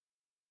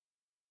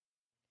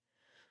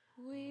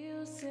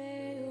We'll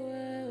say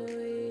what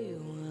we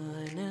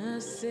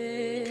wanna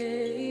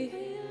say.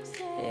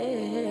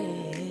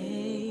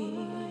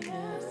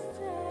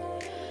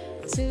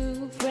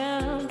 Two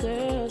brown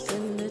girls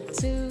in the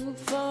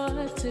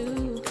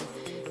 242.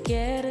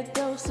 Get a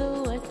dose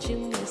of what you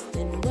missed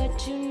and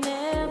what you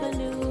never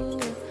knew.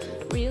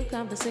 Real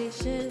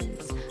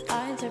conversations,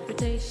 our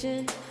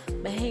interpretation,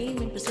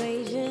 Bahamian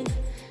persuasion.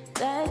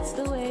 That's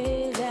the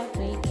way that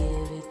we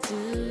give it to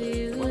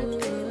you.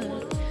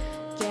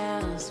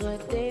 Gals,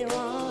 what they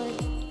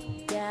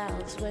want,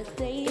 gals, what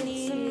they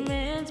need. It's a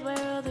man's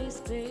world, they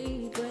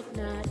stay, but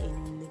not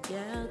in the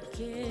gal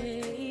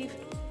cave.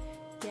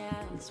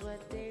 Gals,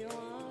 what they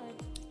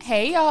want.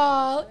 Hey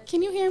y'all,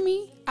 can you hear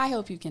me? I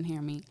hope you can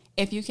hear me.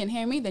 If you can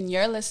hear me, then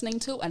you're listening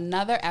to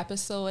another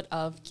episode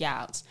of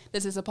Gals.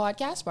 This is a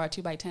podcast brought to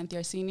you by 10th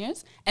year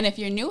seniors. And if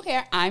you're new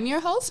here, I'm your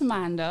host,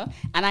 Manda,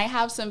 and I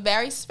have some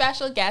very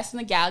special guests in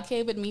the Gal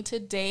Cave with me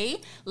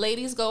today.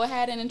 Ladies, go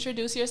ahead and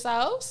introduce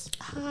yourselves.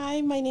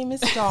 Hi, my name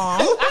is Dawn.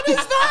 What is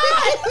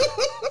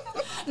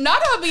that?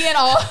 Not her being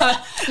all,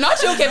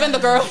 not you giving the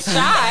girl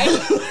shy.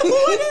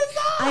 What is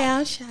that? I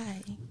am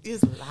shy.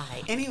 Is a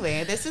lie.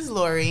 Anyway, this is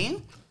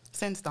Lori.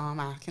 Since Dom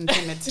acting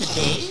timid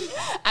today.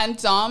 And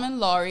Dom and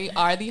Laurie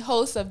are the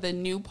hosts of the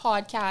new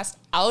podcast,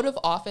 Out of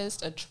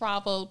Office, a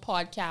travel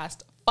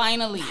podcast.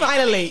 Finally.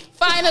 Finally.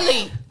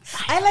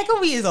 I like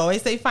how we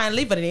always say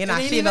finally, but it ain't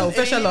actually an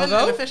official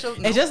logo.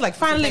 It's just like,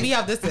 finally, we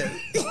have this.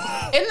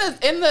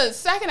 In the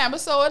second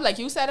episode, like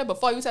you said it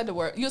before you said the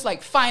word, you was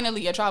like,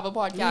 finally, a travel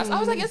podcast. I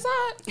was like, is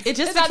that? It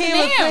just is that became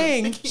the a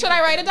name? thing. Should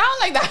I write it down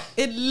like that?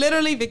 It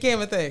literally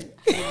became a thing.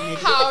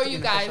 How are you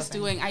guys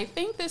doing? I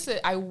think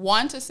I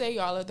want to say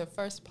y'all are the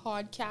first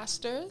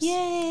podcasters.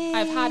 Yay.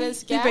 I've had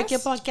as guests. You break your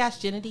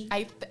podcast, Trinity.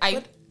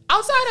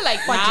 Outside of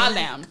like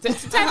them,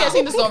 10 years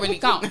this don't really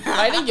count. But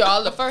I think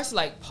y'all the first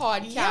like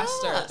podcasters.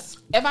 Yes.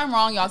 If I'm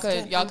wrong, y'all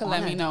could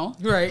let me know.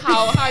 Right.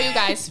 How are you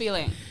guys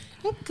feeling?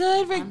 We're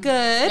good. We're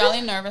good. Y'all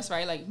ain't nervous,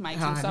 right? Like mics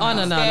and stuff. Oh,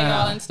 no.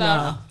 Y'all and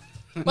stuff.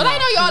 No. But I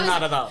know y'all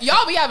Not at all.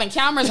 y'all be having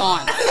cameras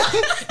on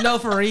No,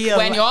 for real.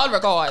 when y'all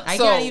record. I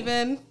so can't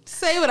even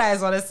say what I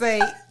want to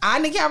say.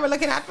 On the camera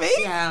looking at me.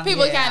 Yeah.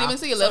 people can't even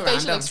see your little So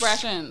facial random.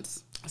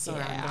 expressions. So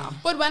random.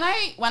 But when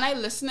I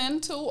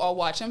listening to or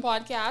watching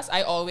podcasts,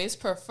 I always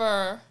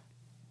prefer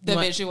the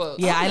visuals.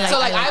 Yeah, I like- So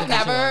like I like I've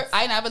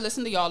the never visuals.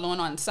 listened to y'all alone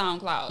on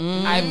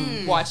SoundCloud.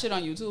 I've watched it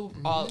on YouTube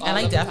all And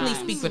I of the definitely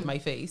time. speak with my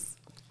face.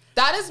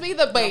 That is me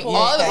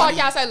all the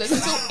podcasts I listen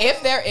to.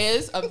 If there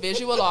is a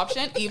visual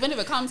option, even if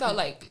it comes out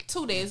like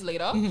 2 days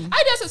later,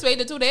 I just wait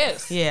the 2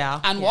 days. Yeah.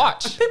 And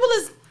watch. People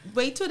is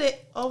wait till they.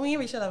 Oh, we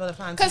should have a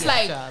fancy. Because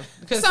like job.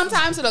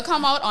 sometimes it'll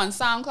come out on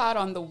SoundCloud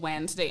on the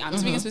Wednesday. I'm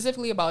speaking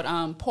specifically about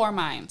Poor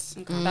Minds.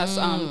 That's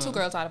two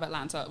girls out of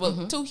Atlanta.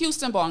 Well, two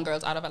Houston-born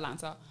girls out of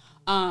Atlanta.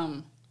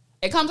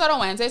 It comes out on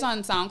Wednesdays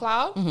on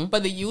SoundCloud,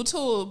 but the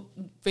YouTube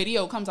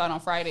video comes out on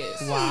Fridays.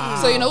 Wow.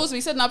 So you know who's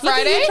be sitting up Look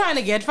at Friday? you trying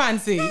to get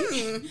fancy.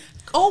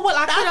 Oh well,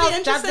 That'd be actually,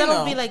 interesting, that'll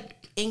though. be like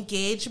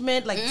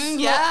engagement, like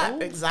Yeah, slow-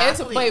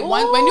 exactly.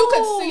 When you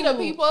can see the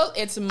people,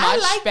 it's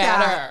much like better.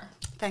 that.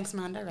 Thanks,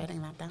 Manda,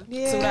 writing that down.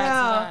 Yeah. So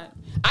that's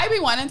I be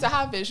wanting to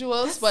have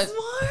visuals, but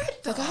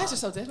smart. the guys are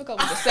so difficult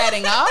with the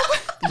setting up.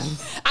 I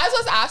was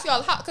supposed to ask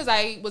y'all how, because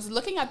I was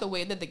looking at the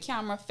way that the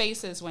camera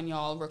faces when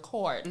y'all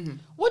record.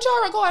 What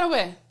y'all recording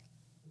with?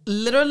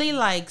 Literally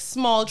like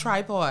small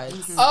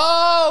tripods.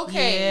 Oh,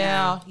 okay.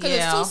 Yeah, Because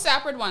it's two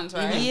separate ones,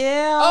 right?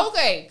 Yeah.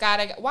 Okay,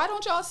 got it. Why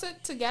don't y'all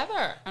sit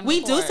together? And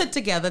We do record? sit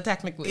together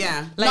technically.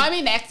 Yeah. No, I Like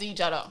mean next to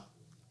each other.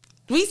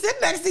 we sit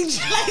next to each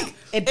other. Like,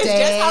 It's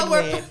just how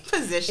we're weird.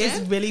 positioned.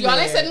 It's really Y'all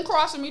weird. ain't sitting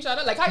across from each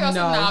other? Like how y'all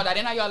No. sitting now? That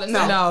ain't how y'all listen?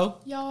 No.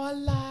 Y'all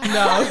lie.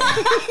 No.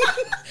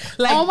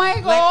 Like, Oh my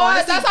God. like,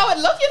 honestly, That's how it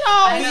look, you know.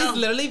 I know. Please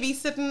literally be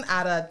sitting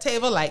at a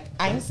table like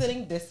I'm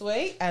sitting this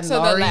way and To the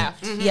Laurie,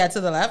 left. Yeah,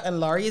 to the left, and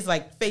Laurie is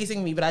like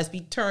facing me, but I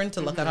be turned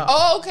to look at her.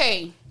 Oh,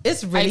 okay.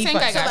 It's really think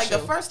fun. I got So like you.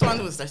 the first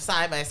one was the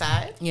side by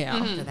side. Yeah.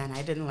 But then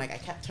I didn't like. I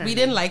kept turning. We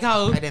didn't like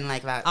how I didn't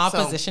like that. our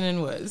So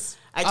positioning was.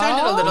 I turned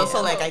it a little so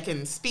Oh. like I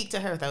can speak to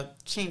her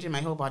without changing my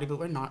whole body, but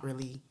we're not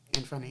really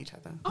in front of each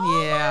other.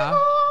 Yeah.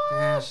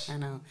 Yeah, I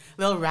know.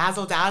 Little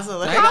razzle dazzle.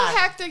 Look at How that.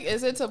 hectic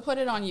is it to put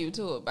it on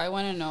YouTube? I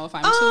want to know if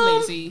I'm too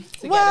lazy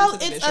to Well,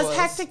 get into the it's visuals. as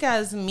hectic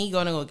as me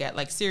going to go get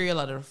like cereal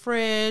out of the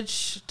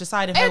fridge,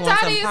 decide if I It's want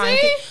that some easy?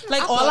 pancakes.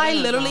 Like all I Uploading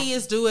as literally well.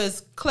 is do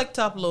is click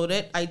to upload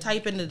it. I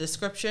type in the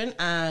description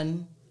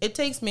and it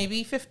takes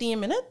maybe 15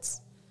 minutes.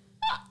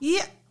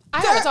 Yeah.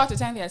 I gotta talk to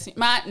Tanthi.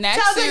 My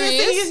next Tell them the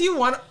series. series you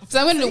want.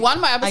 So I'm gonna do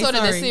one more episode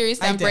of this sorry. series,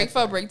 I then did. break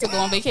for a break to go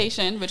on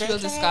vacation, which we'll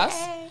discuss.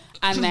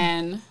 And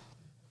then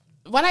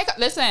when I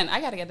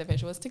gotta get the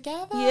visuals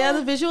together. Yeah,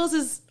 the visuals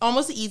is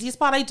almost the easiest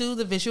part. I do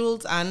the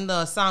visuals and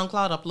the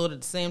SoundCloud upload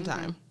at the same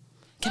time.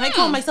 Can I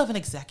call myself an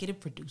executive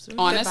producer?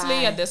 Honestly,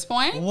 Goodbye. at this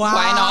point, Wow.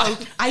 why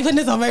not? I put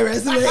this on my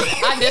resume.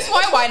 At this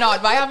point, why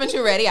not? Why haven't you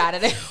already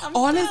added it?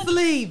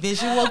 Honestly,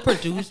 visual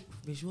production.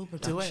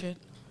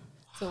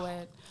 Do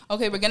it.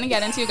 Okay, we're going to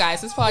get into you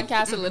guys'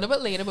 podcast a little bit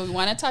later, but we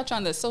want to touch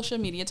on the social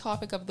media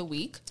topic of the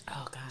week.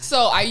 Oh, God.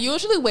 So I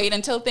usually wait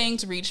until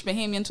things reach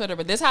Bahamian Twitter,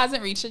 but this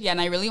hasn't reached it yet,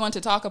 and I really want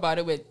to talk about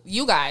it with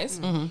you guys.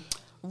 Mm-hmm.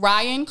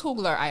 Ryan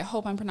Coogler, I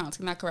hope I'm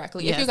pronouncing that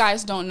correctly. Yes. If you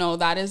guys don't know,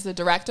 that is the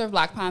director of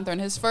Black Panther, and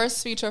his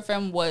first feature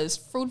film was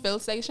Fruitvale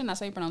Station.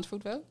 That's how you pronounce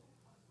Fruitvale?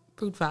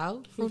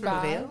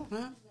 Fruitvale?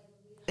 Huh?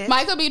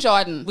 Michael B.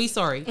 Jordan. We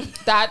sorry.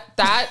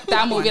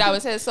 That movie that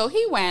was his. So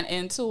he went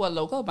into a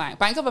local bank,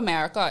 Bank of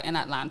America in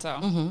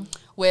Atlanta,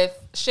 with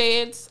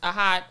shades, a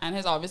hat, and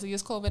his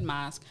COVID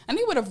mask. And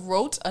he would have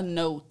wrote a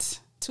note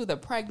to the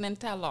pregnant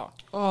teller.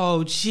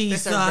 Oh,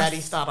 Jesus. This already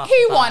started off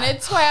He bad.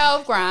 wanted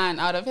 $12,000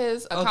 out of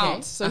his account.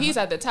 Okay. So he's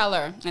at the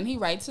teller, and he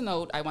writes a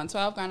note. I want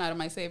 $12,000 out of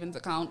my savings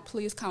account.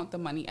 Please count the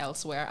money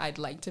elsewhere. I'd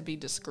like to be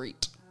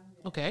discreet.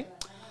 Okay.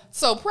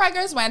 So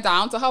Preggers went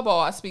down to her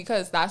boss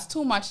because that's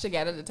too much to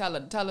get at the teller.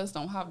 The tellers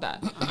don't have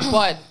that.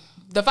 But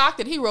the fact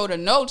that he wrote a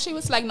note, she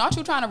was like, not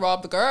you trying to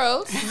rob the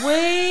girls.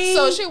 Wait.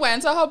 So she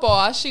went to her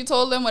boss. She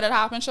told them what had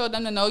happened, showed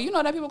them to know. You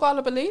know that people call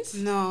the police?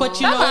 No. But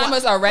you That know man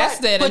what? was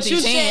arrested and But you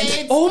detained.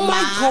 shades, Oh, my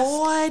mask,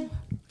 God.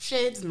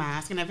 Shades,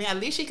 mask, and everything. At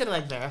least she could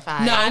have,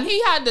 verified. No. And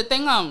he had the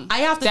thing I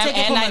have to them take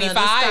it from another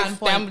N95,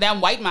 standpoint. them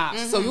white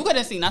masks. So you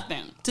couldn't see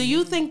nothing. Do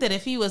you think that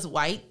if he was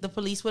white, the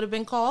police would have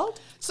been called?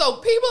 So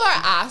people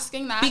are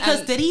asking that. Because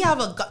and did he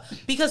have a gun?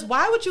 Because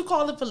why would you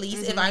call the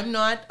police if I'm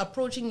not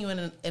approaching you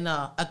in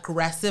a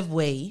aggressive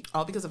way?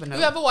 All because of a note.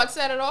 you ever watch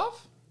Set It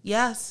Off?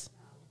 Yes.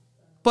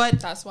 But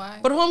That's why.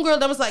 But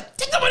homegirl that was like,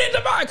 take the money in the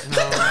bag.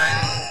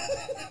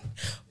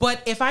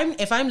 But if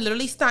I'm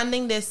literally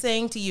standing there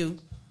saying to you,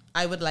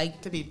 I would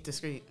like to be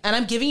discreet. and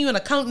I'm giving you an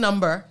account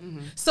number.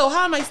 So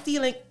how am I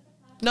stealing?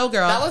 No,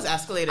 girl. That was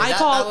escalated. I That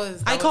call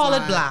was I call it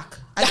not- black.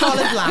 I call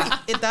it black.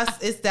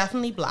 It's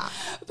definitely black.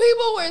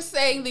 People were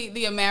saying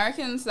the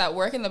Americans that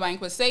work in the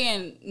bank was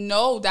saying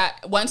no,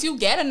 that once you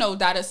get a note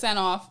that is sent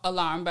off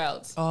alarm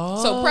bells.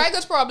 Oh. So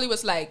Preggers probably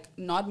was like,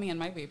 not me and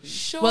my baby.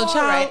 Sure. Well,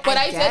 child, But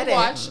I get did it.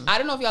 watch, I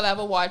don't know if y'all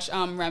ever watch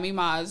Remy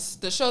Ma's,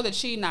 the show that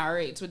she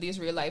narrates with these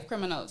real life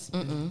criminals.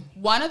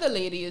 One of the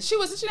ladies, she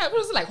was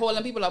like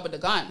holding people up with a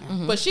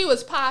gun, but she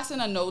was passing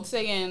a note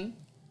saying,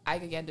 I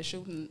could get the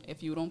shooting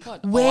if you don't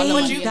put Wait, all the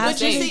but money you- in that's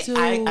the what safe. you see,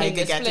 too. I in could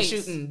this get to place.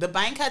 shooting. The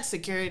bank had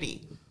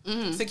security.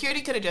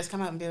 Security could have just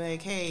come out and be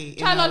like, hey.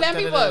 Trying to them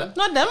people.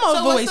 Not them So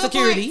all what's voice the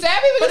security. So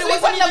everybody But just it be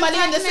wasn't putting the even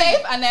money in the threatening.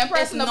 safe and then It's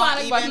pressing the not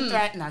panic even button.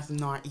 threatening. That's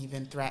not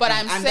even threatening. But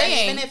I'm and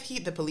saying- then even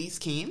if the police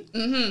came,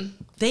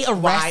 They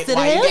why arrested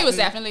you him. He was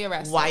definitely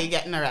arrested. why are you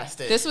getting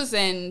arrested? This was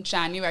in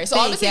January. So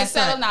Hey, obviously it's guess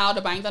what? settled now.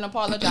 The bank done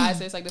apologize.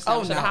 It's like this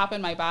Oh, should have no.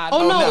 happened, my bad.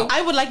 Oh, no, no.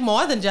 I would like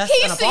more than just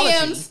He an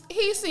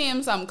apology.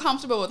 seems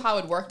comfortable with how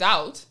it worked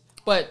out.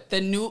 But the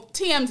new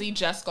TMZ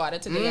just got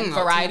it today, and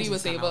Variety TMZ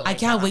was sound able. out I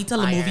can't wait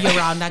till the movie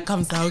around that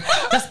comes out.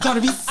 That's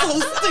gonna be so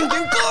stinking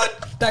good.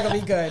 That's gonna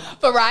be good.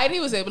 Variety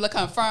was able to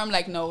confirm,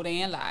 like, no, they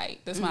ain't lied.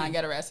 This man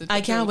get arrested. for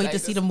I can't truth, wait like to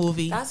see this. the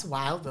movie. That's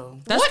wild, though.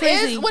 That's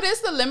crazy. What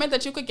is the limit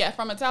that you could get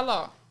from a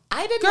teller?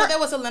 I didn't Girl- know there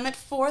was a limit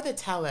for the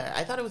teller.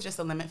 I thought it was just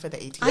a limit for the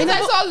ATM.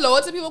 I saw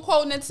loads of people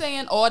quoting it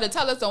saying, "Oh, the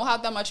tellers don't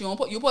have that much. He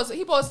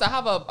supposed to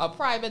have a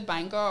private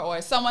banker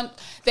or someone."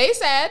 They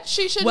said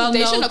she should. Well, they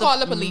no, shouldn't have the-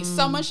 called the police.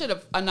 Someone should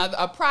have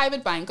a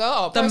private banker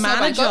or a The personal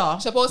manager,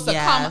 banker supposed to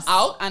come yes.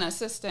 out and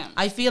assist him.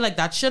 I feel like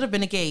that should have been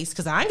the case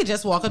because I could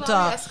just walk up to.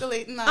 Why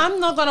escalating that? I'm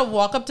not gonna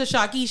walk up to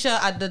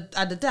Shakisha at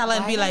the teller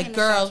and Why be are you like, in a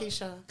 "Girl,"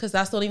 Shakisha? because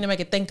that's the only name I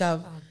could think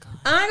of.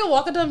 I ain't gonna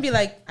walk up to her and be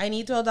like, "I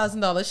need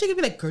 $12,000." She could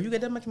be like, "Girl, you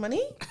get that much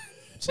money?"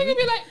 She could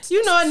be like,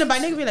 You know, and the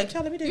bank could be like,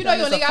 "Child, let me take you know, you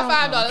down only this got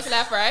account $5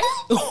 left, right?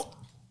 now."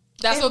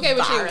 That's okay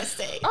with you.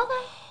 Embarrassing.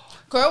 Okay.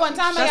 Girl, one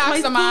time I That's my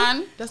asked a man.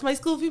 school- That's my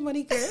school fee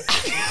money, girl.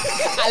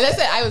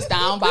 Listen, I was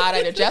down bad.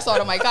 I just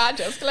ordered my card,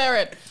 just clear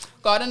it.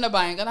 Got in the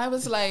bank, and I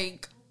was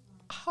like,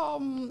 how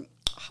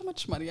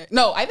much money? I was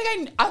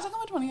like, how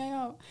much money I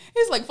have?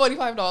 It's like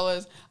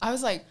 $45. I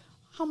was like,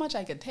 how much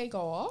I could take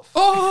off?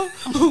 Oh,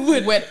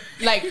 with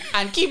like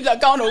and keep the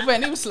account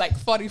open. It was like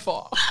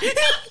 44.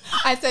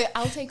 I said,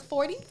 I'll take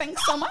 40.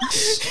 Thanks so much.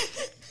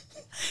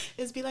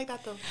 It's be like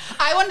that, though.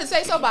 I wanted to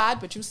say so bad,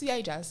 but you see,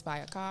 I just buy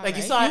a car. Like,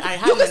 you right? saw it, I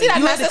had You can see that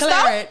money. You had to message clear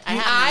stuff. it. I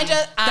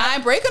had I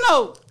break a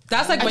note.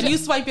 That's like when you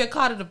swipe your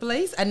card at a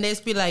place and they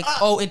just be like,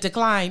 "Oh, it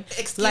declined."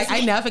 Excuse Like I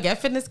me? never forget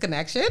Fitness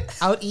Connection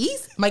out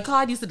east. My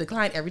card used to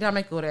decline every time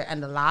I go there,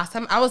 and the last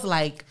time I was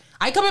like,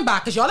 "I coming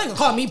back because y'all ain't gonna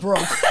call me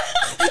broke."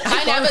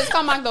 I never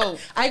come back though.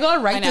 I go I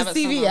right to never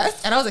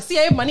CVS and I was like, "See,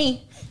 I have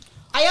money.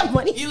 I have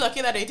money." You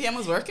lucky that ATM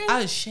was working? I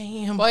was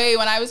ashamed. Boy,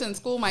 when I was in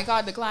school, my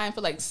card declined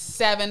for like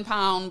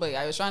 £7. But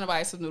I was trying to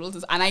buy some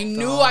noodles, and I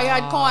knew I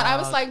had caught. I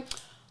was like,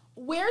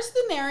 "Where's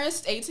the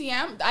nearest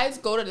ATM?" I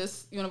just go to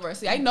this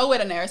university. I know where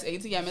the nearest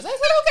ATM is. I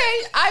said,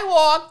 "Okay." I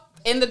walked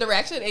in the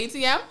direction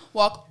ATM,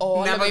 walk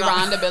all Never the way gone.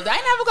 around the building.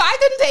 I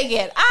couldn't take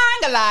it. I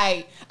ain't gonna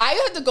lie. I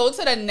had to go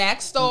to the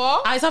next store.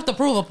 I just have to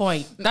prove a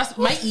point. That's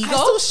my ego.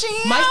 so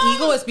sham. My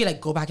ego is be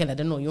like, go back and let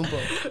them know you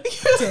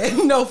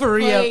broke. No, for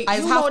real. Wait, I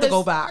you just have to notice-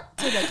 go back.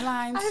 To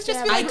decline. I was just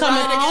Step. be I like, come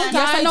in. right again.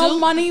 Yes, I no do.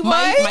 money,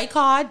 my boy. my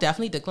card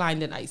definitely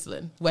declined in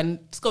Iceland when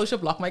Scotia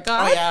blocked my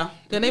card. Oh, yeah.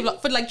 Then they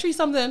blocked for like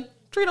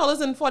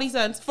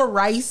 $3.40 for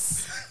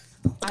rice.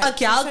 A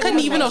gal said couldn't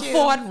no, even thank you.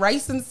 afford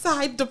rice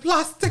inside the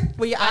plastic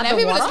where you And add then the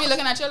people just water. be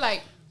looking at you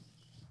like,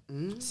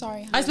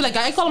 sorry. I just be like,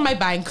 I call my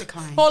bank.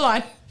 Decline. Hold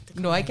on.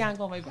 No, I can't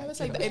call my I bank. was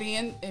like, the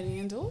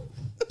Indian dude.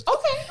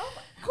 Okay.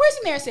 Where's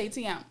the nearest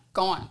ATM?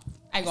 Go on.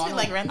 I go on.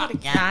 Like, run it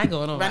again. I ain't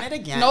going on. Run it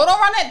again. No, don't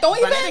run it.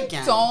 Don't Run even. it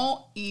again.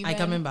 Don't even. I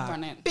coming back.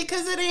 Run it.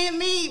 Because it ain't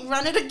me.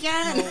 Run it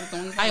again. No,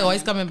 don't I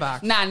always coming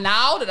back.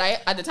 now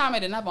that at the time I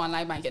didn't have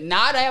online banking.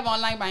 Now that I have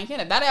online banking,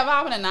 if that ever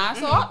happened in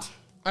Nassau,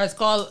 It's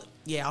called,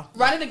 yeah.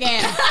 run it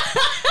again.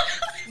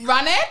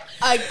 Run it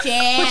But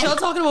again. y'all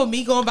talking about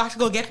me going back to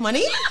go get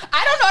money?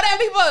 I don't know them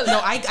people.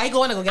 No, I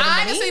go in to go get the I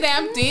money. honestly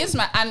them these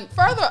man.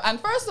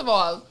 And first of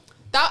all,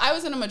 that I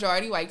was in a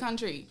majority white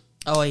country.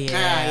 Oh, yeah.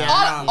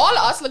 Yeah. All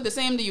of us look the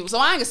same to you, so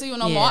I ain't gonna see you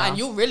no more, Yeah. and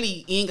you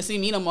really ain't gonna see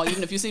me no more,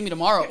 even if you see me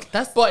tomorrow.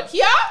 That's- but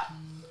here,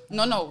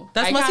 no.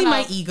 That's I mostly kinda-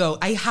 my ego.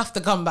 I have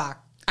to come back.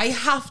 I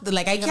have to,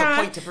 like, I have a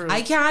point to can't, prove.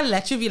 I can't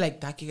let you be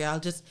like, that girl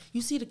just,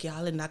 you see the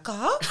girl in that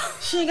car?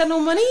 She ain't got no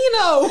money, you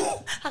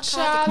know.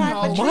 Child,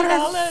 no.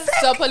 What?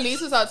 So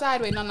police was outside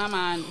waiting on that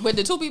man with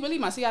the two people he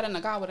must see out in the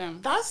car with him.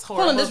 That's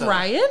horrible. Hold on, this though.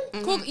 Ryan?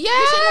 Cool. You should have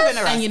Yes.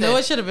 been And you know arrested.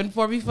 what should have been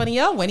for me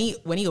funnier? When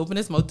he opened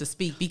his mouth to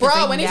speak. Because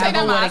Bro, they when he never said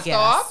that would have mask guessed.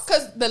 off,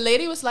 because the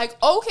lady was like,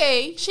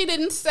 okay. She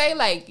didn't say,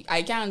 like,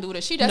 I can't do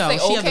this. She just No, say,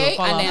 she had to okay,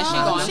 follow and then up. she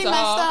No, gone she to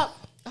messed her, up.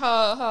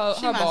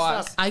 She her messed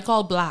boss. up. I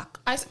call black.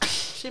 I,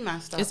 She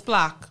messed up. It's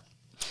black.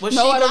 Was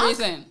no she other black?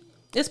 reason.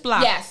 It's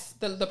black. Yes,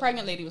 the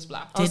pregnant lady was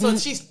black. Oh, so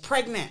Didn't- she's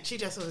pregnant. She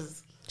just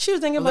was. She was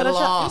thinking A about a little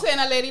child. off. You saying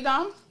that lady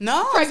dumb?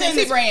 No, I'm Pregnancy saying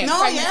this- brain. No,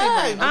 Pregnancy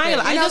yeah. brain. I Okay.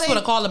 I You know, just would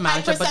have called the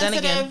manager, but then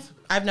again, hypersensitive.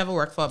 I've never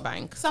worked for a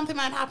bank. Something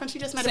might happen. She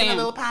just might have been Same. a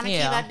little panicky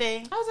Yeah. that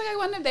day. I was like,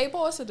 when did they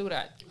supposed to do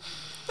that?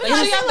 But I she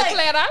feel have to like-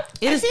 clear that.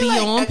 It I is feel like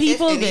beyond if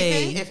people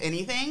anything, day. If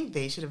anything,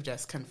 they should have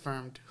just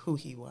confirmed who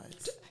he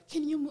was.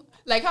 Can you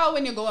like how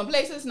when you go in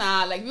places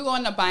now, like if you go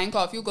in the bank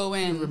or if you go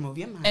in remove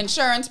your mask.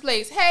 insurance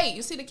place, hey,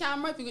 you see the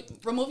camera? If you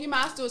could remove your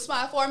mask, do a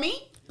smile for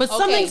me. But Okay,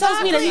 something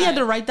tells me that he exactly. had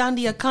to write down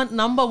the account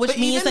number, which But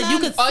means even that you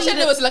then- could All she see had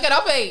to do the was look it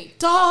up, hey.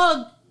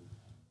 dog.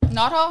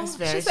 Not her. It's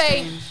very She say,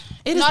 strange.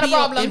 It is not a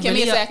beyond- problem. it Give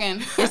me a really-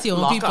 second. It's your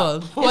own Lock people.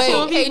 up. It's Wait, your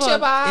own Kate people.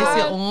 Chabad. It's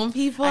your own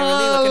people. I'm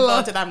really looking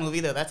forward to that movie,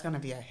 though. That's gonna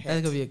be a hit.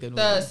 That's gonna be a good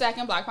The one.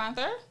 second Black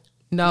Panther.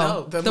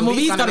 No, No, the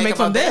movie's gonna make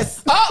from about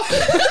this. Oh,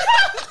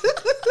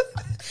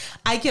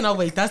 I cannot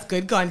wait. That's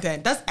good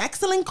content. That's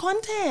excellent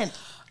content.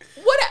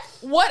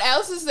 what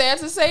else is there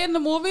to say in the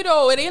movie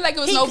though? It ain't like it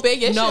was no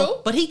big issue.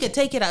 No, but he could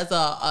take it as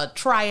a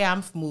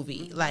triumph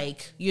movie,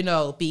 like, you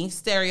know, being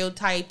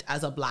stereotyped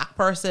as a black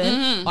person,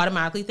 Mm-hmm.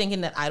 automatically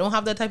thinking that I don't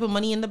have that type of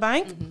money in the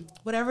bank.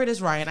 Whatever it is,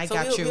 Ryan, I So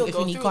got you. we'll If go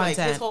you need through, like,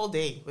 content, his whole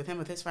day with him,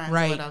 with his friends, or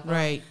right, whatever.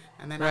 right,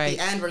 And then right. at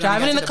the end, we're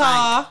Driving in gonna the get to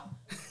bank. car,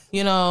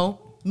 you know,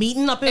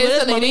 meeting up with Is his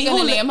the lady mommy. gonna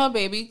who li- name her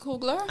baby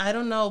Kugler? I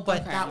don't know,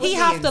 but Okay. That would he be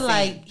have to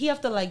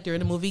insane. like during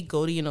the movie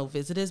go to, you know,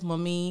 visit his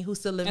mommy who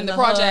still live in In the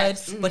hood,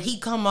 projects. but he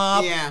come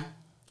up. Yeah.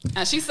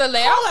 And she's still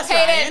there. Call us,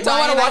 Hate Ryan. it. Don't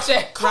want to Ryan, watch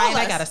it. Call Ryan,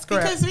 I us, got a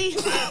script. Because we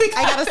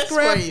I got a this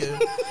script. for you.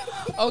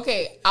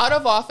 Okay, Out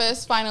of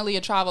Office, finally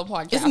a travel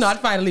podcast. It's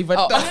not finally, but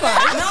Oh. that's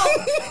fine.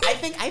 No, I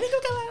think we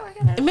can work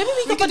it out. Maybe we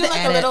We could can put do the like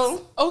a edits.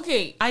 little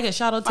Okay, I get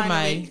shout out to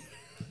finally. my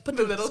Put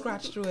the little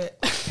scratch through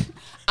it.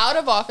 Out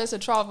of Office, a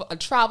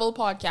travel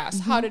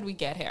podcast. How did we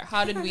get here?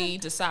 How did we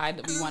decide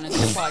that we wanted to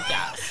do a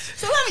podcast?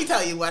 So let me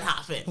tell you what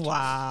happened.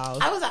 Wow.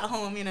 I was at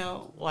home, you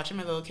know, watching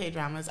my little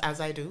K-dramas as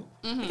I do.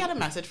 I got a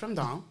message from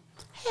Dom.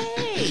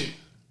 Hey,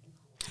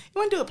 you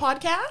want to do a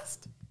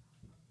podcast?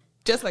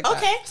 Just like Okay.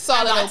 that.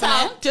 Solid And that's opening.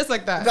 how- Just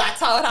like that. That's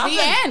how it happened.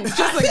 The end.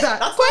 Just like that.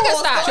 That's Quick the as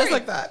whole that. story. Just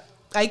like that.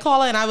 I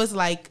call her and I was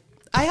like,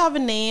 I have a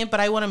name, but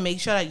I want to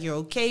make sure that you're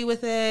okay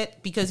with it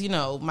because, you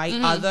know, my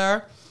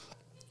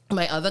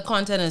other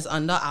content is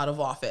under Out of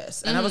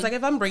Office. And I was like,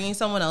 if I'm bringing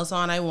someone else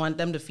on, I want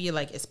them to feel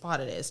like it's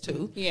part of this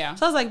too. Yeah.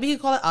 So I was like, we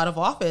could call it Out of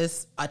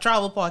Office, a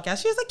travel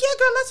podcast. She was like, yeah,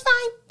 girl, that's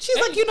fine. She's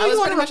like, you know, I was you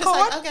want to pretty much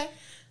record? just like, okay.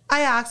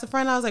 I asked a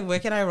friend, I was like, where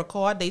can I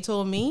record? They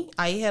told me.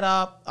 I hit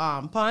up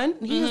Pun.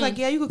 And he was like,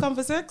 yeah, you could come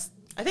for 6.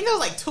 I think it was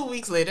like 2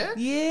 weeks later.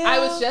 Yeah. I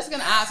was just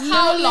gonna ask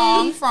how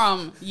long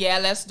from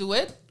let's do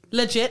it.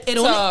 legit. The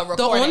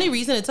recording. only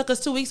reason it took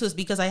us 2 weeks was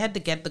because I had to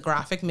get the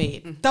graphic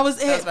made. That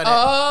was it. That's about it.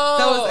 Oh,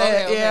 That was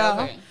okay, it. okay,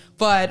 Yeah. okay.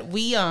 But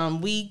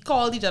we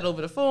called each other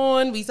over the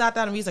phone. We sat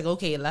down and we was like,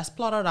 okay, let's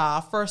plot out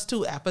our first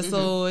 2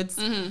 episodes,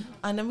 and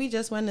then we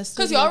just went to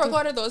studio. Because y'all to-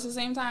 recorded those at the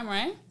same time,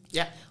 right?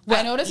 Yeah.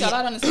 I noticed y'all yeah.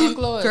 had on the same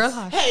clothes. Girl,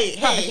 hush. Hey,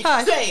 hey,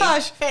 Hush, hey,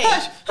 hush, hey,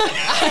 hush,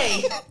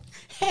 hey,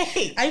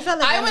 Hey, I felt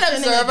like I'm an was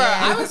sitting observer. there.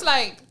 I was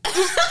like,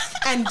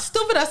 and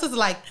stupid us is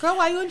like, girl,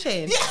 why you on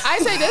change? I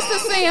say this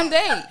the same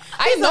day.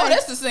 I know like,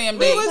 this the same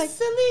we day. was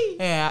silly.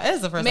 Yeah, it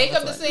is the first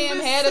Makeup the episode. same,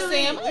 was hair the silly.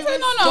 same. I We said,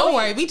 was- no. Don't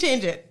worry, we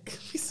change it.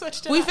 We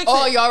switched it We up. fix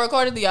Oh, it. y'all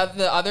recorded the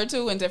other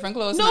two in different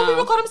clothes No, now. we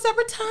record them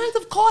separate times,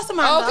 of course,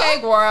 Amanda.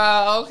 Okay,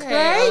 girl. Okay,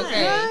 Right?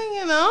 okay. Right,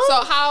 you know.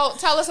 So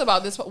tell us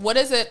about this. What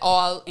does it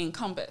all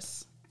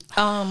encompass?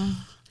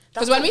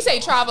 Because when we say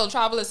travel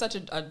is such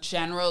a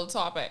general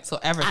topic. so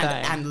everything.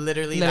 and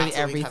literally Literally that's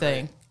what we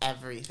everything. covered.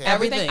 Everything.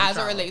 Everything as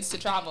travel. it relates to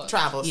travel.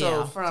 Travel.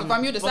 Yeah. So So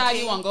from you decide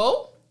you booking- want to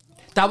go.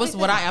 That was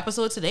what our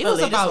episode today The was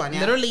latest about. one, yeah.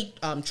 Literally,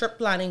 trip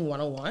planning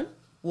 101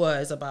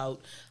 was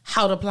about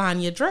how to plan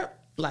your trip.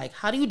 Like,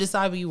 how do you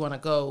decide where you want to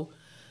go?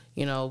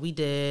 You know, we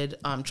did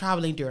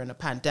traveling during the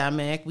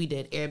pandemic. We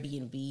did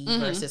Airbnb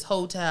versus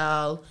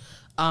hotel.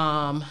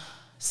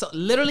 So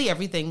literally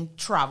everything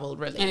travel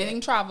related.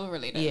 Anything travel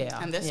related.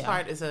 Yeah. And this yeah.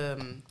 part is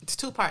it's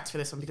 2 parts for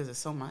this one because there's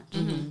so much.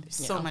 There's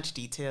so much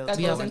detail. That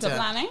to goes go into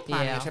planning?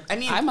 planning Yeah. a trip. I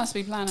mean, I must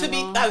be planning. to be.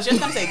 along. I was just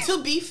gonna say,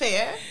 to be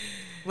fair,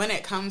 when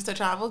it comes to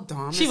travel,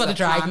 Dom She is about to the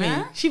drive me.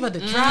 planner. She about to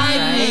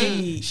drive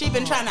me. She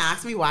been trying to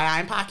ask me why I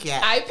ain't packed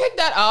yet. I picked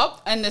that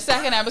up in the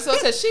second episode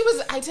because she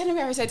was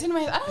itineraries. And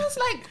I was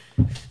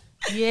like,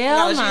 Yeah,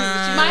 No, she's-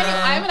 man. mind you,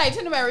 I'm an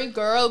itinerary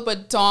girl,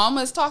 but Dom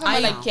was talking I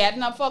about like know.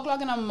 getting up 4 o'clock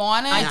in the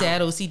morning. I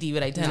did OCD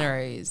with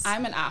itineraries.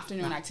 I'm an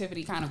afternoon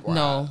activity kind of girl.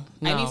 No,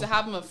 I no. need to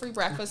have him a free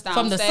breakfast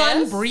From downstairs. the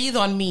sun, breathe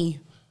on me.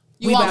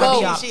 You We want better go?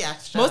 be up. She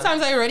extra. Most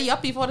times I already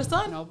up before the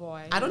sun. No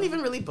boy. I don't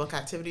even really book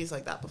activities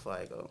like that before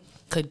I go.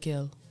 Could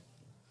kill.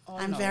 Oh,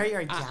 I'm no. very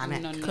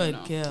organic. Could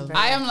kill. Very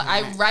I'm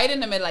organic. right in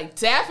the middle, like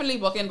definitely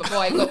booking before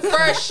I go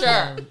for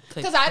sure,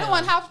 because I don't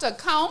want to have to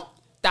count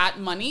that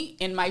money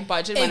in my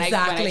budget when I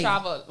Exactly.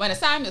 travel. When it's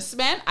time to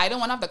spend, I don't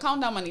want to have to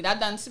count that money. That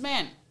done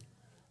spent.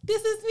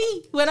 This is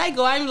me. When I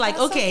go, I'm like,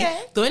 That's okay,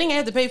 okay. the only thing I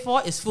have to pay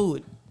for is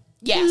food.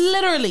 Yes,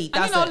 Literally.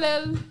 and That's you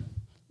know, it.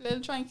 little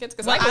trinkets.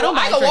 Because Well, I I don't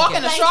buy can walk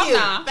in trinkets. the shop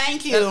now.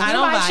 Thank you. I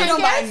don't buy She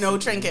don't buy trinkets. no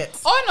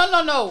trinkets.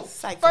 Oh no!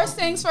 Psycho. First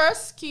things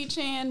first,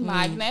 keychain,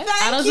 magnet.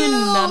 Thank I don't do you.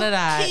 none of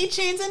that.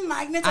 Keychains and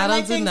magnets. I and don't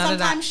like do things, none of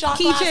that. sometimes shot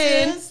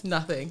Keychain, glasses.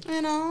 nothing.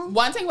 You know.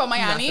 One thing about my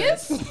Nothing.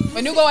 aunties,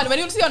 when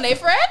you see on their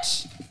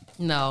fridge,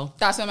 No.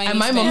 that's when my And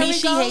my niece mommy, spend.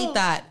 she go. hate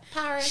that.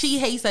 Paris. She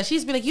hates that.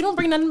 She's be like, you don't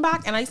bring nothing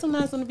back. And I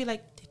sometimes want to be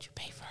like, did you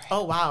pay for it?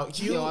 Oh wow.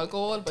 You. You're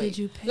gold, but Did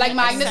you pay? like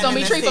magnets don't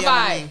be 3 for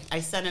 5. I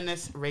sent in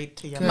this rate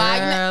to your Girl.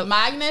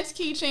 Magnets,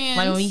 keychains.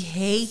 My mommy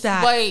hate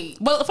that. Wait.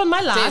 Well, for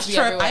my last be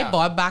trip, everywhere. I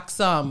bought back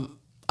some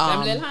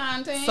Them little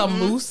hand things.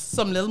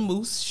 some little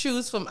moose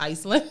shoes from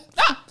Iceland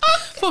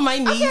for my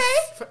niece.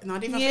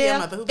 Not even for your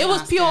mother. Who It been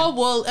was asking. pure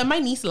wool, and my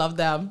niece loved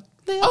them.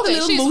 They have Okay, the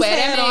little she's moose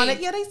wear head them on in.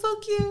 it. Yeah, they so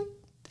cute.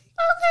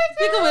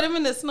 Okay, You can wear them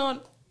in the snow.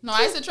 No,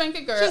 I used to drink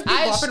it, girl. Just be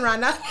bopping around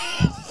that.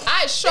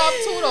 I shop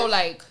too though.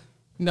 Like,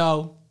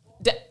 No,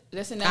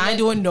 listen, them I ain't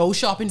little, doing no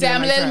shopping. during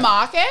them my little trip.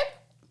 market.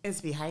 It's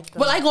be hyped.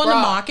 Well, I go in the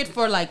Bruh. market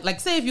for like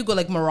say if you go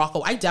like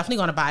Morocco, I definitely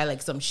gonna buy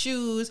like some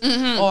shoes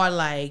or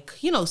like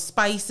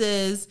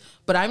spices.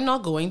 But I'm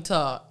not going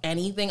to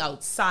anything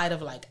outside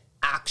of like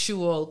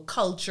actual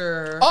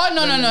culture. Oh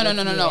no!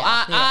 Yeah,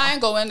 I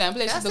ain't going them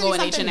places That's to go in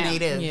something H&M.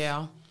 native.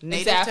 yeah.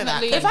 Native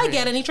Definitely. to that. If I country.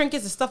 get any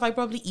trinkets and stuff, I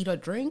probably eat or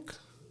drink.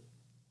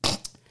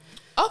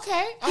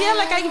 Okay. Yeah,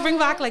 like I can bring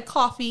back like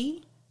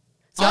coffee.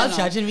 Oh, Y'all no.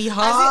 judging me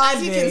hard.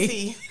 As you can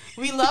see,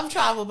 we love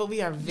travel, but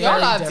we are very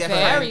Y'all are different.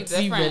 very We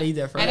different. really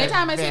different.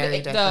 Anytime I see Very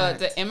the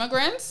different.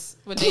 immigrants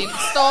with the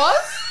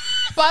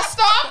stores, bus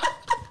stop,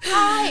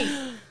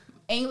 hi,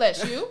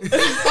 English, you?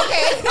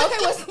 Okay,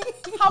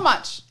 how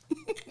much?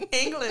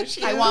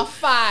 English. I want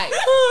 5.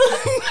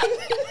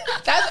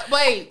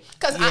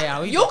 Because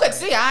Yeah, we you could different.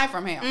 see I ain't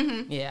from here.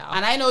 Yeah.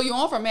 And I know you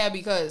aren't from here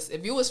because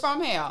if you was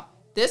from here,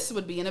 this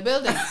would be in a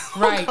building.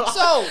 Right.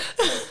 So,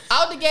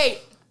 out the gate,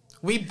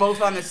 We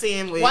both on the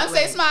same way. once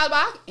they smile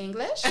back,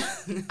 English,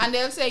 and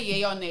they'll say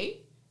yay or nay.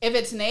 If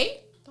it's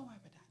nay, don't worry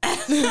about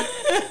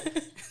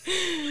that.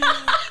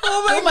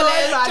 Oh my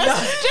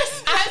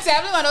I'm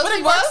definitely one of those But it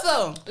people. works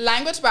though.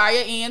 Language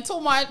barrier ain't too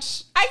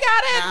much. I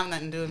got it. Nah, I'm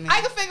nothing to do with me.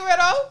 I can figure it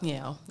out.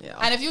 Yeah, yeah.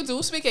 And if you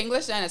do speak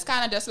English, then it's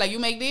kind of just like you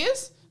make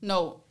these.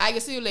 No, I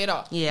can see you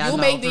later. Yeah, you no,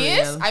 make for these.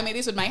 real. I made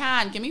these with my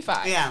hand. Give me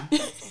 5. yeah.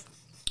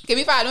 Give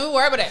me 5. Don't even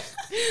worry about it.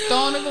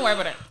 Don't even worry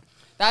about it.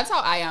 That's how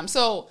I am.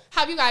 So,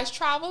 have you guys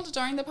traveled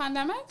during the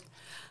pandemic?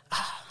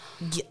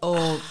 Yeah,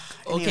 oh,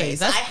 okay. Anyways,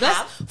 That's I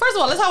have. first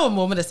of all, let's have a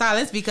moment of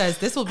silence because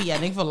this will be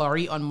ending for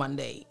Laurie on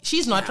Monday.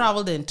 She's not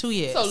traveled in 2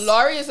 years. So,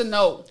 Laurie is a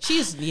no.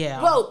 She's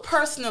Well,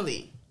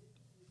 personally,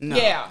 no.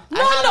 Yeah. I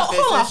had a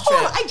business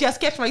hold on. trip. I just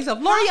catch myself.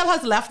 L'Oreal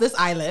has left this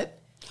island.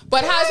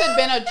 But has it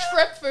been a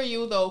trip for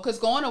you, though? Because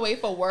going away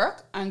for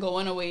work and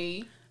going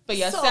away for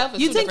yourself is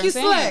You two think you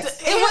different slick?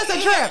 things. It was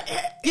a trip.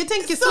 You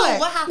think you So slick?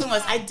 what happened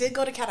was I did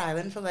go to Cat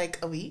Island for like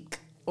a week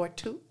or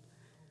 2.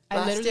 I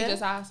last literally year,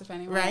 just asked if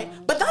anyone.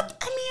 right? But that,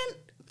 I mean,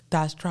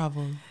 That's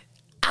travel.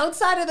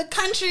 outside of the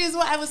country is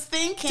what I was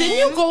thinking. Didn't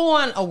you go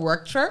on a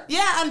work trip?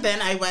 Yeah, and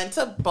then I went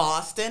to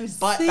Boston,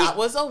 but See? that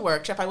was a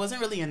work trip. I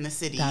wasn't really in the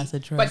city. That's a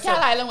trip. But Cat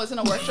Island wasn't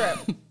a work trip.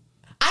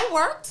 I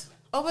worked.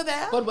 over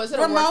there. But was it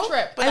a remote, work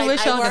trip? but I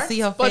wish y'all could worked. see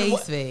her But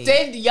face, babe.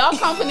 did your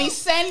company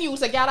send you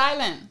to Gat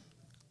Island?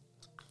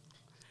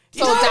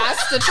 So You know-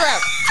 that's the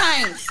trip.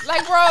 Thanks.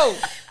 Like, bro.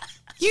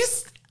 You,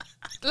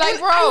 Like,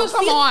 bro, I was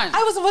come on.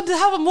 I was about to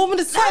have a moment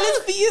of silence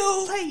for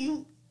you. Like,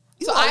 you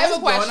So I have a always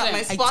blowing question. up my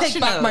I spot, take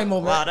you back know. my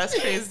moment. Wow, that's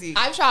crazy.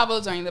 I've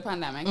traveled during the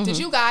pandemic. Did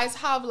you guys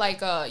have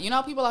like a, you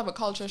know, people have a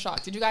culture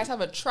shock. Did you guys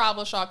have a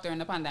travel shock during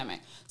the pandemic?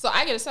 So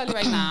I get to tell you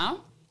right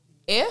now,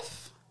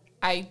 if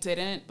I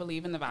didn't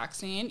believe in the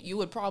vaccine, you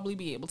would probably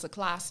be able to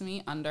class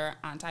me under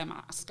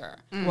anti-masker.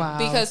 Wow.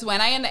 Because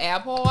when I in the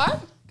airport,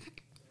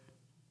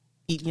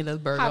 Eating your little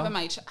burger.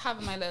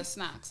 having my little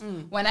snacks.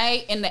 When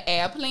I in the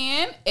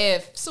airplane,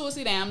 if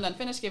Susie them done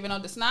finish giving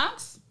out the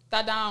snacks,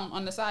 that down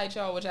on the side,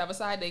 y'all, whichever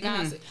side they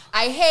can see.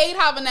 I hate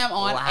having them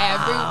on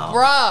every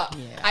bruh.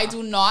 Yeah. I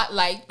do not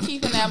like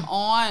keeping them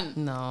on.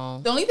 No.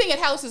 The only thing it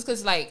helps is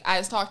because like I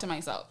just talk to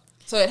myself.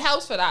 So it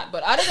helps for that.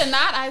 But other than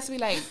that, I just be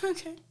like,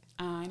 Okay.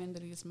 I ain't into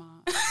these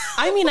mom.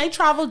 I mean, I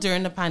traveled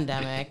during the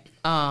pandemic.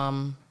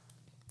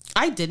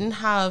 I didn't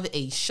have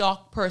a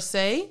shock per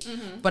se,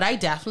 but I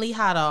definitely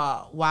had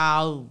a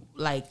wow,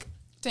 like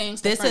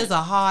Things this different. is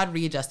a hard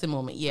readjusting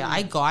moment. Yeah,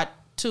 I got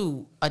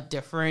to a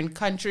different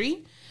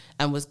country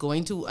and was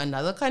going to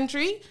another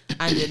country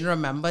and didn't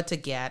remember to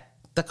get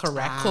the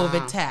correct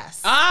COVID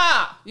test.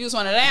 You was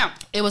one of them.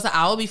 It was an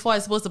hour before I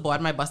was supposed to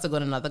board my bus to go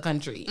to another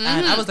country.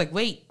 And I was like,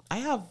 wait, I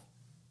have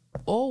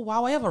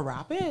a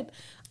rapid.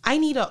 I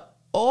need a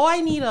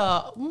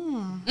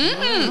And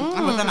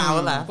with an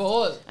hour left.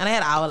 Bold. and I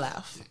had an hour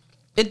left.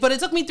 But it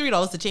took me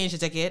 $3 to change the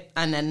ticket,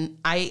 and then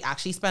I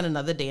actually spent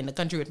another day in the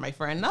country with my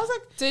friend. And I was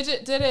like,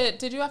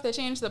 Did you have to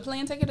change the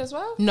plane ticket as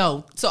well?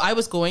 no. So I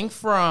came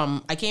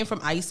from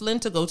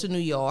Iceland to go to New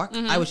York.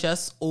 I was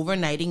just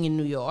overnighting in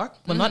New York.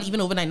 Well, not even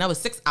overnighting. I was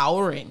 6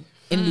 houring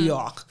in New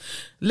York.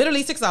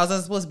 Literally 6 hours I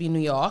was supposed to be in New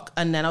York.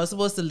 And then I was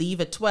supposed to leave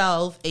at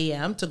 12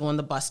 a.m. to go on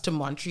the bus to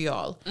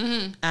Montreal.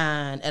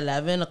 And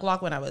 11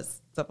 o'clock when I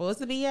was supposed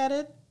to be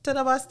headed to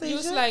the bus station. You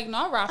was like,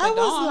 not rapid. I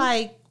was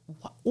like,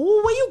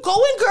 ooh, where you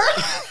going,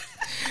 girl?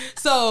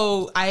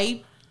 So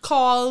I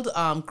called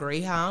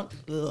Greyhound.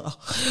 Ugh.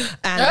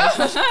 And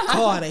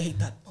God, I hate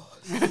that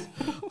bus.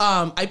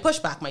 I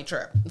pushed back my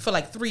trip for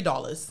like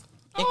 $3.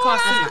 It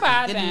cost that's me.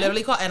 bad It then.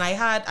 literally cost, and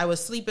I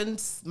was sleeping.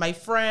 My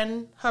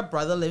friend, her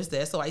brother lives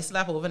there, so I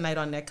slept overnight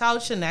on their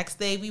couch. The next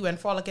day, we went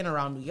frolicking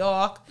around New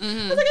York. I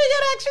was like, I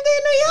got an extra day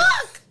in New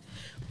York.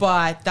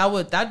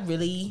 But that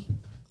really,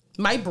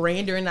 my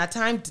brain during that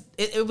time,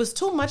 it was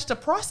too much to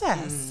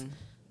process.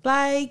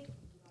 Like,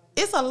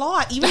 it's a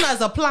lot. Even as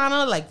a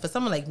planner, like for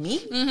someone like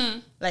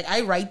me, like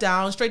I write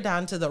down straight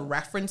down to the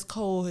reference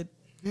code.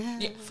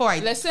 Before I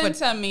Listen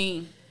to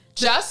me.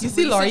 Just you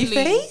see Lori's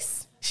recently-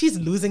 face? She's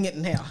losing it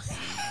now.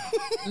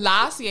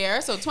 Last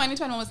year, so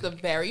 2021 was the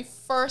very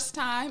first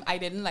time I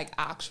didn't like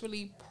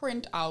actually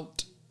print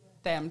out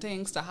them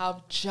things to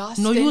have just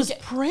No, in you was ca-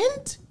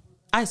 print?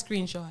 I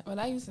screenshot. Well,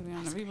 I used to be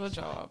on a people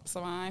job,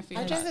 so I feel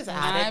I like just I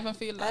added. even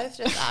feel like Let's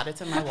just add it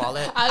to my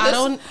wallet. I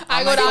don't-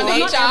 I oh go my down God. to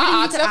Not HR, everything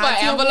ask to them for add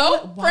to your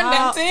envelope, wallet. print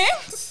them Wow.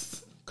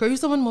 things. Girl, you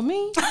someone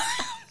mommy?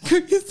 Girl,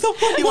 you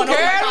someone You wanna know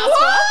my Girl,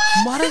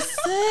 password? what? Mother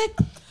sick.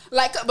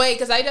 Like, wait,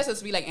 because I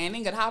just be like,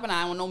 anything could happen.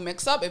 I don't want no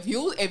mix up. If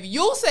you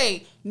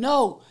say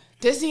no,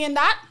 this and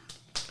that,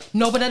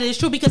 No, but that is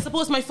true because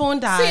suppose my phone see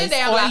dies it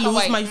damn or black I and lose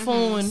white. my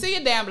phone. See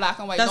it damn black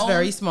and white. That's Don't-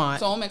 very smart.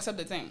 Don't mix up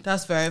the thing.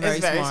 That's very, very,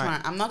 It's very smart.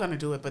 smart. I'm not gonna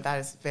do it, but that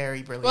is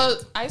very brilliant.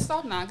 Well, I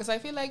stopped now because I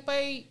feel like,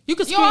 boy, You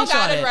could all got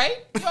screenshot it, it. right?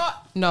 You all-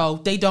 No,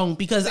 they don't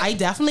because I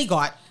definitely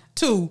got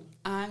two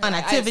I know, an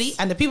activity,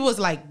 I- and the people was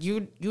like,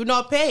 "You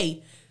not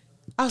pay."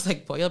 I was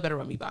like, "Boy, you better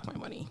run me back my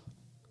money."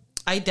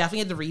 I definitely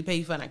had to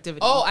repay for an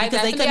activity. Oh, I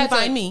because they definitely couldn't had to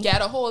find me.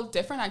 get a whole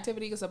different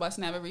activity because the bus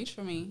never reached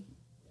for me.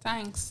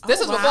 Thanks. This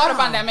Oh, is before the wow.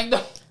 pandemic,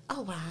 though.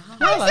 oh wow.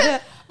 I love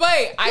it.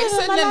 Wait, I Living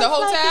sitting my in the life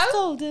like it's hotel.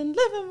 golden.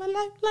 Living my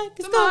life like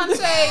it's The man golden.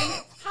 say,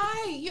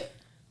 "Hi, you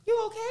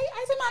okay?"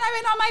 I said, "Man, I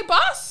went on my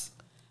bus."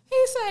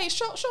 He say,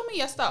 "Show me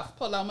your stuff."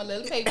 Pull out my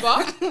little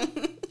paper.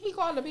 He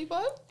called the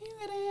people. He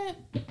said,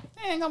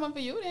 "They ain't coming for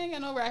you. They ain't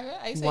got no record."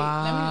 I say,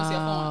 "Let me use your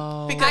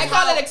phone." Because I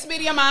call it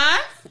Expedia, man.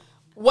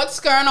 What's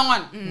going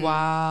on?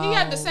 Wow. He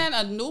had to send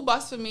a new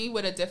bus for me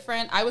with a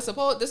different.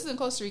 This is in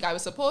Costa Rica. I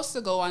was supposed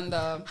to go on the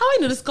How I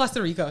know this is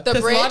Costa Rica? The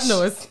 'Cause bridge? God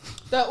knows.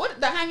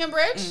 the hanging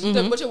bridge,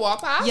 the what you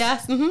walk past.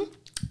 Yes. Mm-hmm.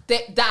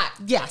 That.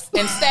 Yes.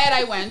 Instead,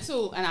 I went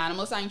to an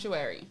animal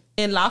sanctuary.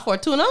 In La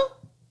Fortuna.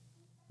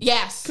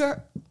 Yes.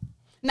 Girl.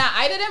 Now,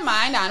 I didn't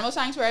mind animal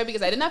sanctuary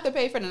because I didn't have to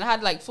pay for it and I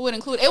had like food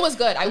included. It was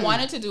good. I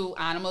wanted to do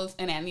animals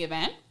in any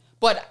event.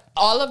 But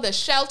all of the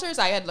shelters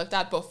I had looked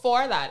at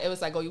before that, it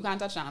was like, oh, you can't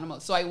touch the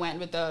animals. So I went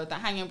with the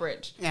hanging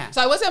bridge. Yeah.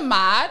 So I wasn't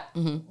mad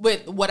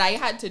with what I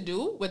had to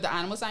do with the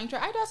animal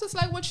sanctuary. I just was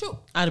like, what you?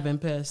 I'd have been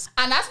pissed.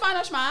 And that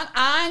Spanish man,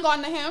 I ain't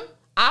gone to him.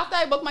 After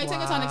I booked my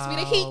tickets on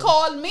Expedia, he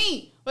called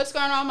me. What's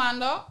going on,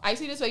 Mando? I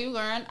see this way you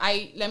learn.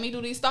 Let me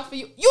do this stuff for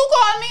you. You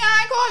called me, I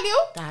ain't called you.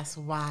 That's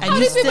why. And All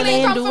you these people still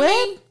ain't ain't come do for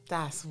it? me.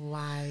 That's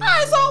why.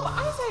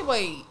 I say,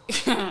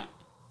 wait.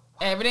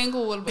 Everything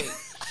cool, wait.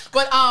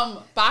 But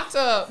back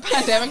to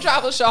pandemic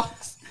travel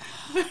shocks.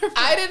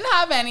 I didn't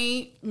have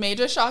any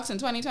major shocks in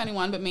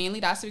 2021, but mainly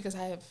that's because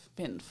I have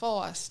been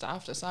forced to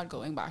have to start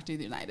going back to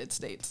the United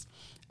States.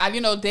 And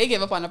you know, they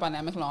gave up on the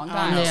pandemic long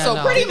time. Yeah, So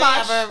no. pretty Did they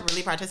much ever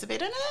really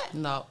participate in it?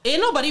 No,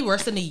 ain't nobody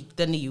worse than the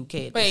UK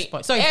at this wait,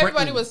 point. Sorry,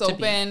 everybody Britain, was to be-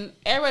 open.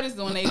 Everybody's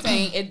doing their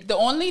thing. The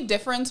only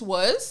difference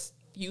was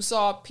you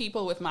saw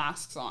people with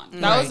masks on.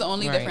 That was the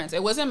only right. difference.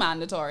 It wasn't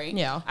mandatory.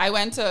 Yeah. I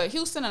went to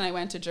Houston and I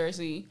went to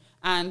Jersey,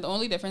 and the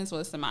only difference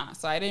was the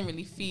mask. So I didn't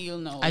really feel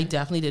no. I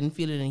definitely didn't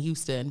feel it in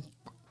Houston.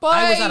 Boy,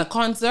 I was at a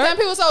concert. Then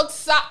people was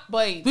outside.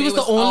 Boy, We they was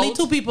the only out.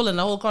 two people in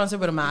the whole concert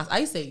with a mask.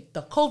 I say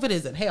the COVID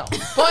is in hell. Boy,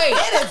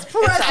 It is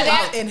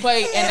present in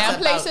boy, and hell.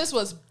 them places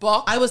was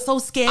booked. I was so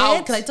scared Out.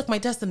 because I took my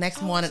test the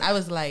next morning. I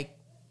was like,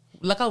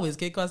 look how it's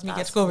going to cause me to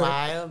get That's COVID.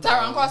 wild.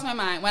 Tyrone crossed my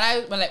mind when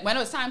it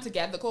was time to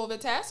get the COVID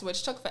test,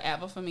 which took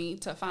forever for me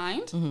to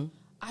find.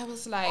 I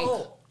was like,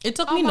 Oh, It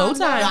took Oh me no my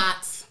time.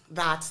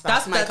 that's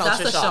That's my the- culture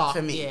that's the shock shock,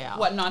 for me. yeah.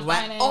 what, not When-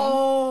 finding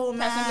oh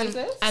testing man,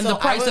 places? And the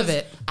price of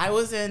it. I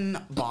was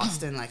in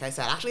Boston, like I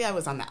said. Actually, I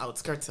was on the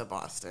outskirts of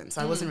Boston,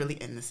 so I wasn't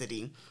really in the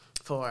city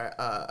for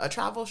a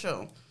travel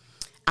show.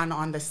 And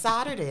on the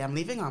Saturday, I'm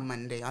leaving on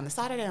Monday. On the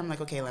Saturday, I'm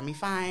like, okay, let me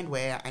find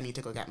where I need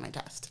to go get my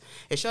test.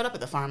 It showed up at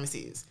the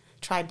pharmacies.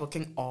 Tried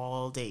booking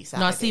all day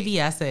Saturday. Not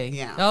CVSA.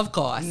 Yeah, Of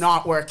course.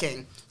 not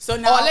working. So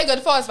now All they good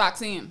for is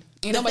vaccine.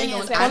 Ain't the nobody thing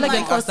going is, to I'm like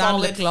like for a Santa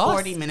solid Claus.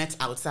 40 minutes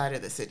outside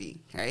of the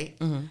city, right?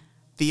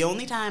 The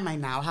only time I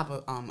now have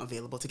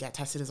available to get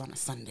tested is on a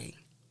Sunday.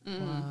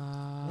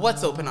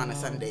 What's open on a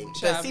Sunday? The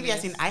Travelers.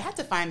 CVS. I had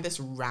to find this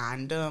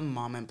random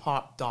mom and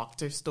pop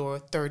doctor store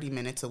 30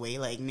 minutes away,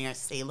 like near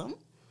Salem.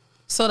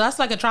 So that's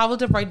like a travel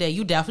tip right there.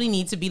 You definitely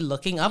need to be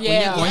looking up when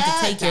Yeah. you're going Yeah,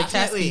 to take your test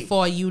definitely.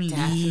 before you leave.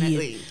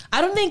 Definitely.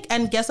 I don't think,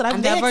 and guess what? I've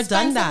And they're never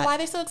done expensive. that. Why are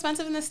they so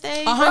expensive in the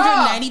States?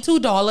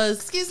 $192.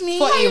 Excuse me?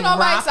 For How a you know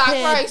my exact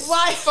rapid- price?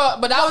 Why?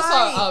 But that was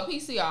Why? for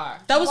PCR.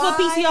 That was Why?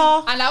 for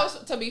PCR. And that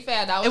was, to be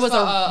fair, that was It was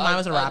for mine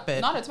was a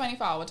rapid. not a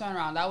 24-hour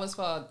turnaround. That was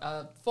for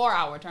a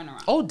 4-hour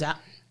turnaround. Oh, that.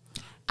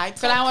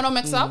 Because I want to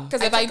mix up.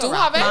 Because if I took a do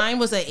have it, Mine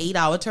was an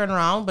 8-hour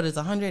turnaround, but it's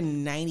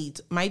 190.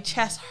 My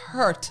chest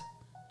hurt.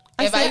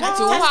 if I said, do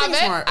 "Ah, have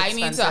testing's more it, I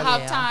need to expensive."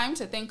 have Yeah. time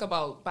to think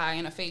about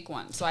buying a fake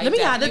one. So I Let me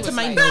add definitely it to was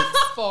my like, notes.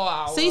 4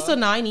 hours. See, so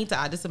now I need to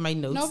add this in my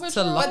notes No, for to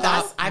sure. look But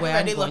up I've where I'm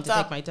already going looked to take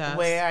up my test.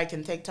 where I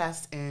can take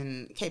tests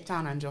in Cape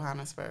Town and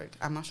Johannesburg.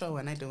 I'm not sure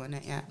when they're doing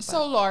it yet. but-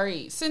 So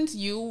Lori, since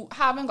you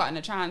haven't gotten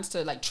a chance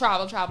to like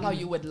travel how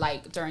you would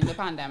like during the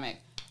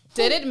pandemic,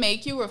 did it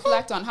make you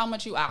reflect on how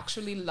much you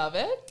actually love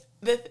it?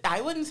 I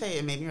wouldn't say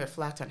it made me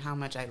reflect on how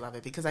much I love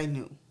it because I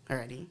knew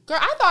already. Girl,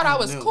 I thought I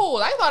was knew. cool.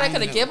 I thought I I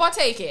could have knew. give or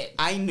take it.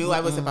 I knew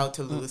I was about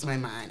to lose my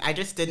mind. I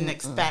just didn't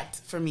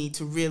expect for me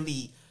to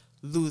really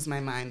lose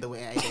my mind the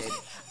way I did.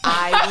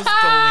 I was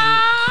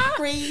going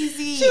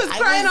crazy. She was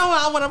crying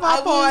on one of I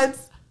our was-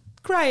 pods.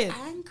 Crying.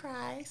 I didn't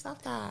cry.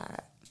 Stop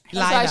that. So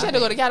I should have to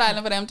go to Cat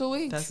Island for them 2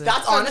 weeks. That's it.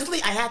 That's honestly,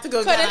 I had to go.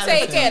 Couldn't get out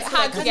take of it. the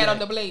Had to get on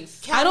the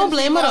blaze. I don't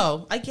blame her fever.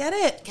 though. I get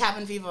it.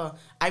 Cabin fever.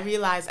 I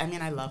realized. I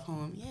mean, I love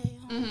home. Yay,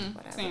 home,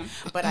 whatever. same.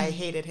 But I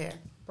hated here.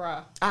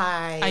 Bruh.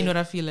 I know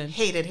that feeling.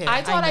 Hated here.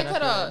 I thought I know that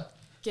could have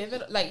give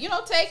it like,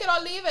 take it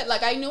or leave it.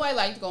 Like I knew I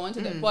liked going to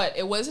the but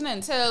it wasn't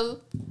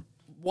until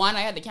one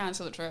I had to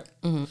cancel the trip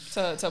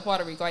to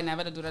Puerto Rico. I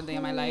never had to do that day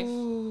in my life.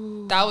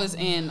 That was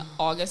in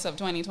August of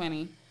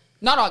 2020.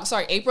 Not August,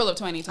 sorry, April of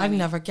 2020. I've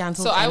never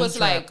canceled. So I any was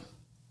trip. like,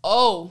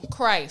 oh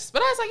Christ.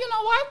 But I was like, you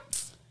know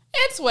what?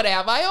 It's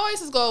whatever. I always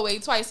just go away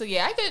twice a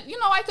year.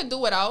 I could do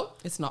without.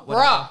 it's not.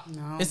 Bruh.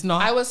 Whatever. No. It's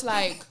not. I was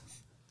like,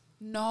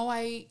 no,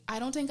 I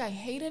don't think I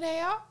hated it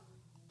here.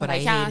 But But I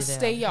I can't hated it.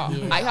 stay here.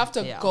 Yeah. I have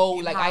to Yeah. go.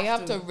 You Like I have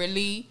have to to.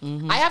 really.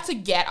 I have to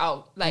get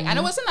out. Like, and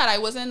it wasn't that I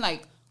wasn't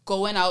like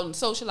going out and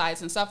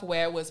socialize and stuff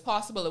where it was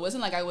possible. It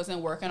wasn't like I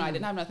wasn't working or I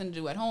didn't have nothing to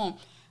do at home.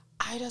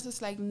 I just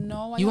was like,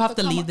 no. You have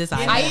to come leave out. this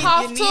I island.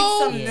 have You to. need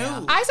some Yeah.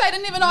 new. I said I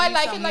didn't even know I need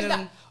like it some like new.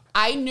 that.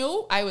 I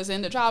knew I was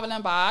in the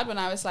traveling bad when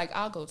I was like,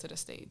 I'll go to the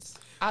States.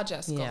 I'll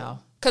just go. Yeah.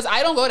 Because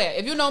I don't go there.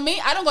 If you know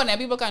me, I don't go in that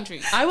people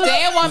country. I was-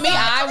 They want me,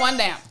 I want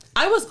them.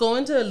 I was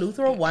going to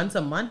Lutheran once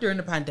a month during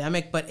the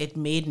pandemic, but it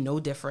made no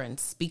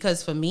difference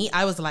because for me,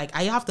 I was like,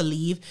 I have to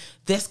leave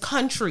this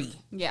country,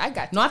 Yeah, I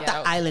got to not get the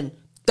out. island,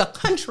 the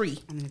country.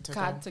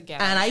 Got to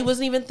get And out. I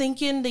wasn't even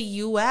thinking the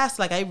U.S.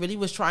 Like I really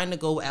was trying to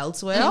go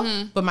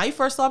elsewhere, but my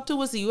first stop to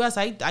was the U.S.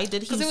 I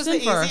did Because Houston it was the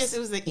first. easiest. It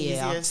was the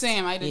Yeah. easiest.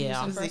 Same, I did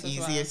Yeah. Houston It was first the as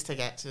well. easiest to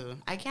get to.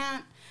 I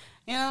can't.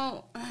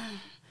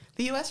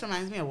 The U.S.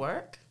 reminds me of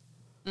work.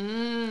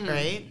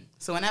 Right.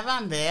 So whenever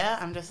I'm there,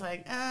 I'm just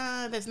like,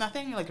 there's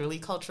nothing like really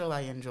cultural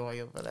I enjoy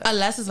over there.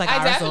 Unless it's like I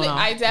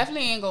Arizona.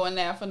 definitely ain't going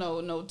there for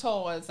no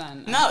tours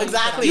and No, things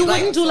exactly. you like that.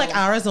 wouldn't do so- like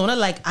Arizona.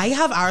 Like I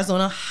have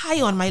Arizona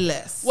high on my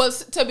list. Well,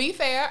 to be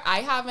fair, I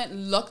haven't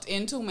looked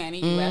into many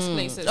U.S.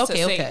 places. Okay,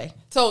 to say. okay.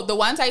 So the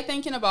ones I'm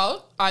thinking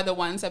about are the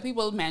ones that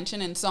people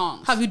mention in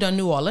songs. Have you done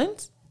New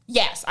Orleans?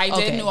 Yes, I did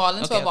Okay. New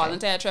Orleans for a Okay.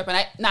 volunteer trip, and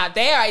I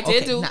did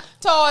Okay, do nah.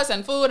 tours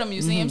and food and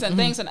museums and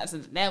things, and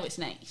that was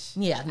nice.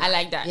 Yeah. I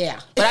like that. Yeah.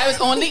 But I was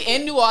only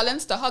in New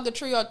Orleans to hug a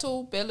tree or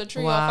two, build a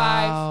tree or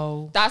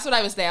Wow. 5. That's what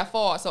I was there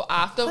for. So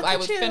after Look I at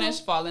was you.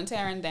 finished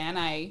volunteering, then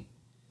I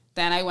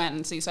went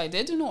and see. So I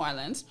did do New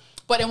Orleans.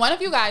 But in one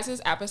of you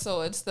guys'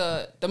 episodes,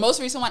 the most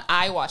recent one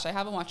I watched, I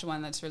haven't watched the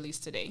one that's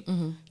released today.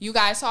 You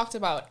guys talked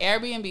about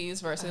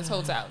Airbnbs versus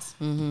hotels.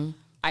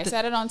 I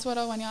said it on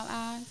Twitter when y'all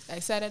asked. I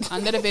said it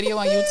under the video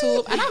on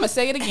YouTube, and I'm gonna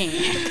say it again.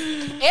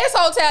 It's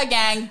hotel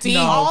gang deep.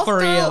 No, All for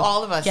through, real.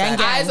 all of us Gang, said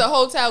gang. As a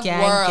hotel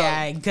Gang, world,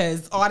 gang.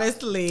 Because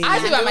honestly, I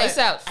see by do it.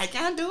 myself. I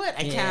can't do it.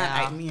 I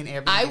Yeah. can't. Me and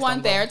Airbnb. I want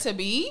don't there go. to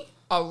be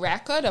a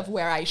record of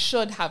where I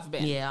should have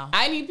been. Yeah.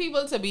 I need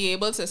people to be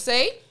able to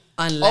say,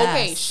 Unless-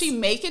 okay, she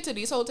make it to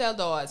these hotel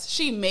doors.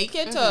 She make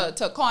it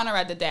to corner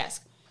at the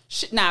desk.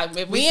 Now, if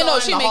we We didn't know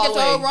saw she in the make it to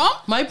her hallway. room,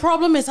 my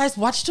problem is I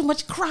watch too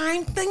much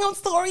crime thing on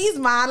stories,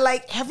 man.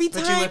 Like every But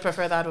you time. would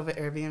prefer that over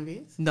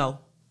Airbnbs? No.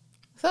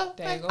 So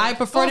there you go. I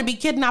prefer to be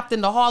kidnapped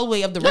in the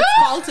hallway of the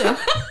Ritz-Carlton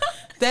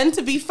than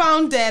to be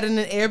found dead in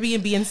an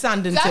Airbnb in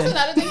Sandington. That's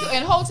another thing.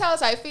 In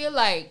hotels, I feel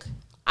like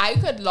I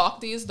could lock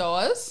these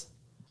doors,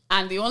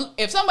 and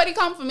if somebody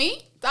come for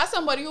me, that's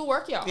somebody who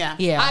work here. Yeah.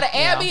 Yeah. At an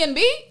Yeah.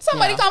 Airbnb,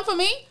 somebody Yeah. come for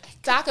me.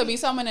 That could be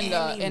someone in the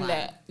Anyone.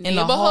 neighborhood. In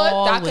the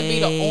That could be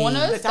the hallway.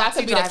 owners. The That taxi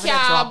could be the driver that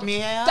cab. dropped me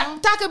here.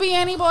 That could be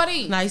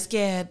anybody. Nice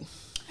scared.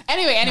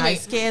 Anyway,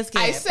 Nice, scared.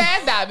 I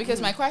said that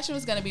because my question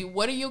was going to be,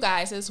 what are you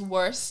guys'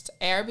 worst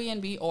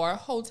Airbnb or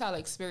hotel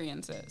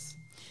experiences?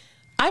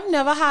 I've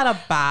never had a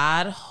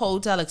bad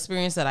hotel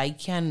experience that I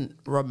can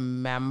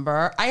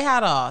remember. I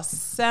had a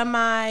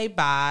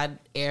semi-bad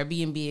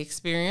Airbnb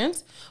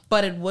experience,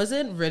 but it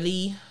wasn't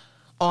really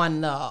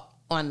on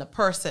the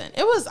person.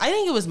 I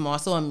think it was more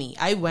so on me.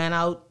 I went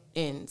out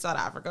in South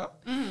Africa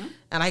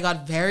and I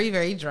got very,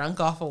 very drunk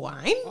off of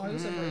wine.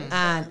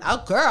 And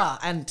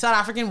and South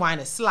African wine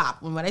is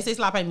slap. When I say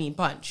slap, I mean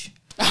punch.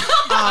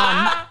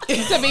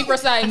 To be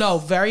precise. No,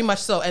 very much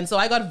so. And so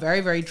I got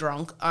very, very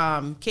drunk.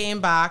 Came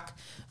back,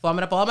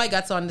 vomited up all my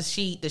guts on the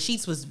sheet. The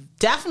sheets was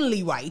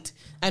definitely white.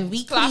 And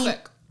we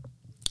Classic.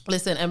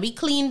 we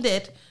cleaned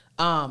it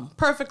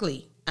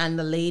perfectly. And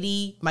the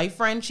lady, my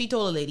friend, she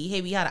told the lady,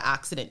 hey, we had an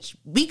accident.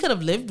 We could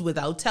have lived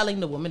without telling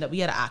the woman that we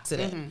had an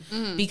accident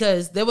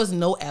because there was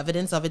no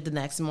evidence of it the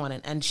next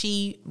morning. And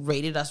she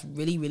rated us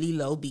really, really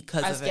low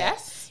because As of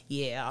guests? it.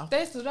 Yeah.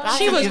 They do that.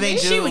 She was, They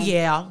she do. was,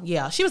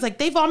 yeah. She was like,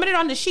 they vomited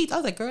on the sheets. I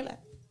was like, girl,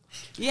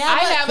 Yeah,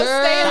 I but never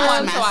girl, stayed in that's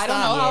one, so I don't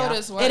know how Yeah. it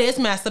is work. It is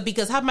messed up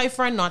because had my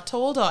friend not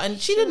told her, and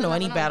she didn't know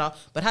any never better,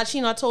 but had she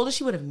not told her,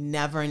 she would have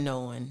never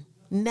known.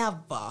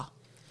 Never.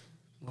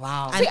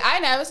 Wow. See, I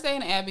never stay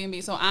in an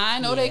Airbnb, so I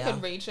know they Yeah.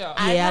 could reach out.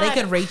 Yeah, they had-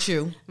 could rate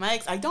you.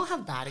 I don't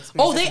have bad experiences.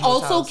 Oh, they in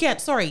also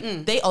hotels.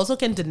 can. They also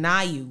can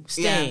deny you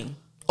staying. Yeah.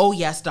 Oh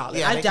yes, darling.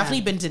 Yeah, I've they definitely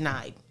can. been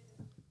denied.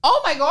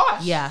 Oh my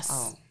gosh. Yes.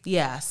 Oh.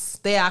 Yes.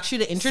 They ask you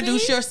to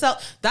introduce See?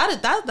 yourself.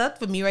 That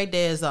for me right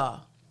there is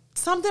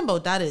something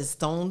about that is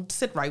don't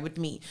sit right with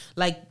me.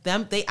 Like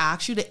they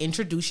ask you to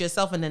introduce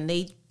yourself and then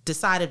they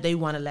decide if they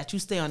want to let you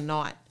stay or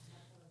not.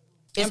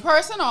 In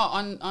person or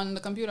on the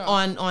computer?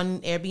 On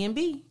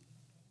Airbnb.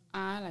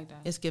 I like that.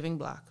 It's giving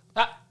black.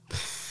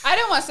 I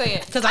didn't want to say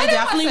it. Because didn't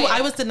wanna I say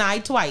it. was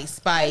denied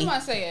twice I didn't by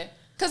want to say it.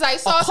 Because I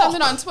saw Oh,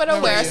 something on Twitter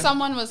Where were where you?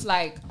 someone was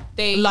like, London.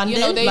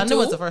 they London do.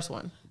 was the first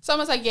one.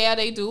 Someone's like, yeah,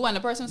 they do. And the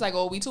person was like,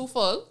 oh, we too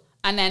full.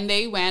 And then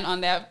they went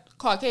on their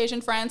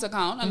Caucasian friend's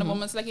account. And the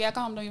woman's like, yeah,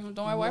 come, don't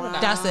worry about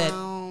that. That's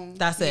Wow. it.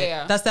 That's it.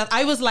 Yeah. That's that.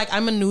 I was like,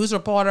 I'm a news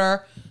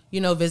reporter,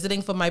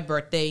 visiting for my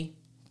birthday.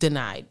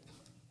 Denied.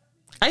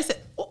 I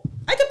said, oh,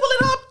 I can pull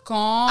it up.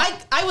 Gone.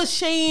 I was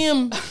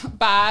shamed.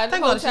 Bad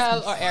Thank God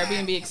hotel she's- or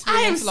Airbnb experience,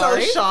 I am so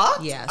Lori?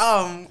 shocked. Yes.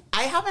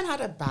 I haven't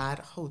had a bad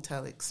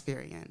hotel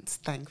experience,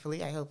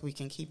 thankfully. I hope we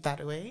can keep that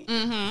away.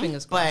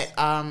 Fingers crossed.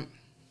 But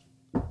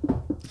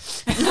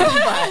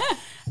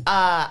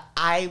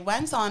I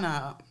went on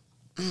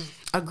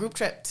a group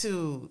trip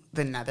to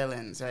the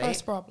Netherlands, right?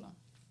 First problem.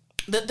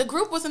 The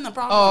group wasn't the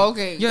problem. Oh,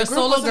 okay. You're a The group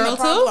solo wasn't the girl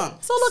too? problem.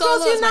 Solo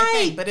girls is my unite.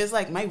 thing, but it's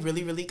like my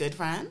really, really good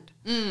friend.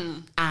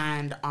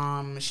 And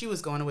she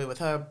was going away with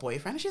her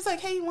boyfriend. She's like,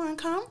 hey, you want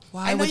to come?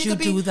 Why I know would you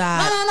could do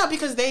that? No,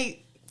 because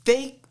they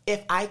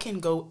if I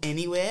can go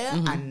anywhere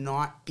and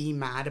not be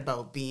mad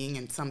about being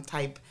in some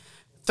type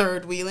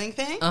third wheeling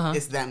thing,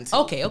 it's them too.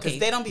 Okay. Because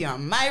they don't be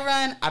on my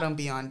run, I don't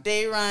be on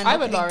day run. I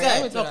would, We Laurie, good.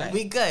 I would do that.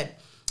 We good.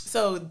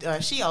 So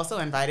she also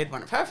invited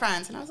one of her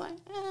friends, and I was like,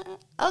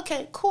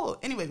 okay, cool.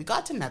 Anyway, we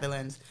got to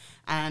Netherlands,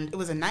 and it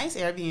was a nice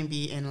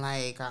Airbnb in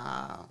like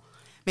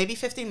maybe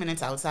 15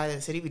 minutes outside of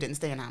the city. We didn't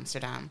stay in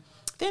Amsterdam.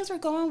 Things were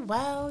going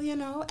well,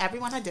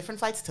 Everyone had different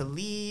flights to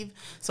leave.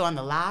 So on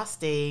the last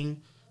day,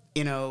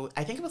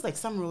 I think it was like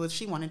some rules.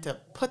 She wanted to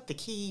put the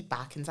key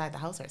back inside the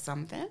house or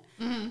something.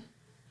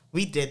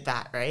 We did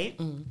that, right?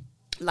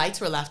 Lights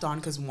were left on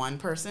because one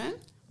person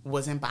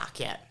wasn't back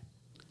yet.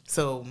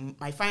 So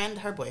my friend,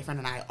 her boyfriend,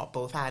 and I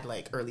both had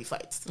like early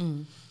flights.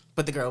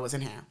 But the girl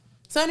wasn't here.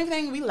 So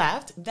anything, we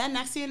left. Then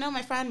next thing you know,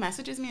 my friend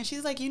messages me and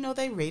she's like,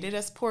 they rated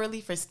us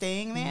poorly for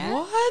staying there.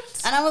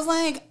 What? And I was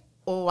like,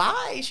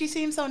 why? She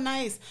seemed so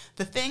nice.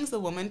 The things the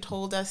woman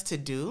told us to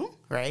do,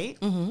 right?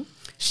 Mm-hmm.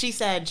 She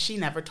said she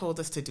never told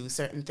us to do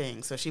certain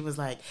things. So she was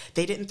like,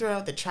 they didn't throw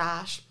out the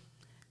trash.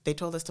 They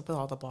told us to put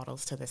all the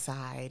bottles to the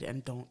side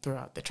and don't throw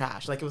out the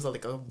trash. Like, it was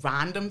like a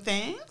random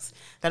things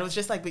that was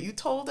just like, but you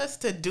told us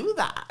to do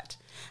that.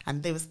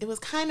 And it was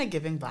kind of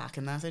giving back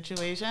in that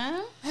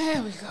situation.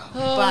 There we go.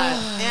 But,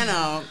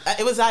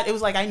 it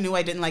was like I knew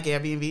I didn't like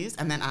Airbnbs.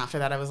 And then after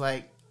that, I was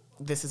like,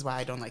 this is why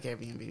I don't like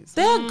Airbnbs.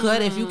 They're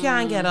good if you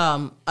can't get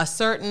a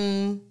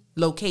certain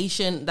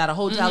location that a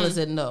hotel is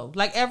in. No,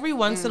 like every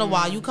once in a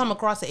while, you come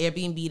across an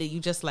Airbnb that you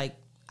just like,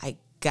 I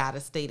gotta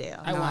stay there.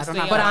 I want to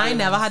don't have But that I feeling.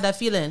 never had that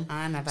feeling.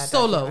 I never had that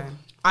solo. feeling.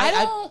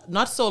 I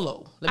not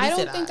solo. Let me I say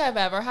don't that. think I've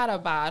ever had a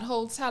bad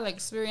hotel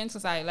experience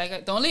because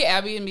the only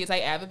Airbnbs I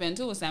ever been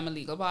to was them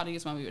illegal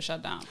parties when we were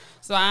shut down.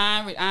 So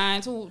I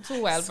ain't too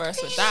well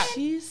versed with that.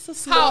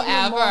 Jesus,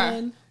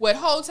 However, with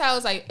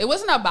hotels, it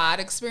wasn't a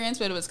bad experience,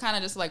 but it was kind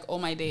of just like, oh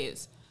my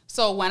days.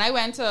 So when I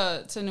went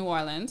to New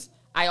Orleans,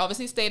 I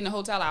obviously stayed in a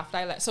hotel after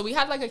I left. So we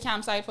had like a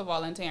campsite for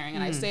volunteering,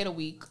 and I stayed a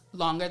week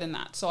longer than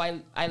that. So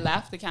I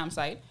left the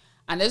campsite.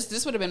 And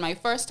this would have been my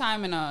first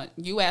time in a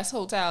U.S.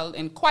 hotel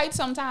in quite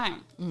some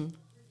time. And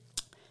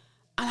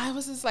I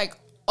was just like,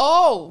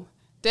 oh,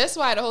 this is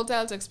why the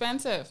hotel's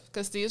expensive,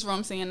 because these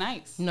rooms ain't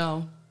nice.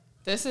 No.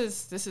 This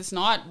is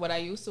not what I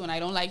used to, and I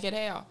don't like it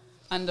here.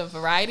 And the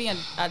variety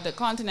at the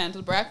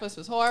continental breakfast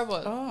was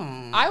horrible.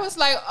 Oh. I was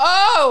like,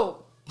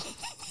 oh,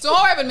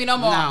 don't worry about me no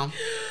more. No.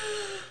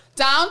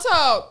 Down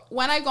to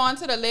when I gone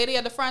to the lady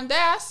at the front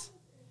desk,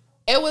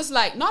 it was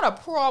like not a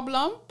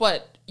problem,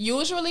 but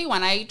usually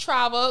when I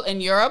travel in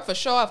Europe, for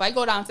sure, if I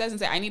go downstairs and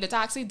say I need a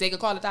taxi, they could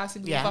call a taxi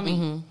for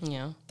me.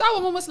 Yeah. That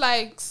woman was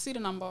like, see the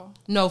number.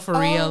 No, for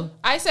real.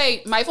 I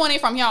say, my phone ain't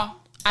from here.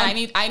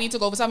 And I need to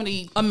go for something to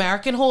eat.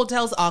 American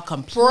hotels are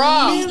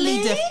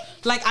completely different.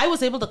 Like, I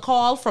was able to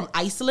call from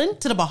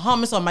Iceland to the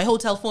Bahamas on my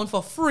hotel phone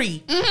for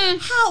free.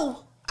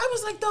 How? I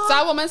was like, dog. So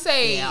that woman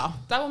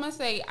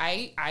say,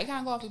 I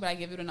can't call you, but I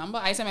give you the number.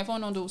 I say my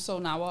phone don't do so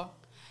now what?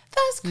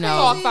 That's crazy.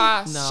 Talk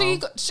fast.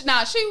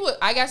 No. She would.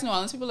 I guess New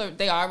Orleans people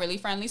they are really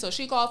friendly. So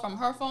she called from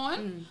her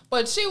phone,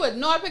 but she would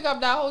not pick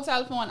up that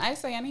hotel phone. I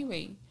say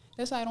anyway.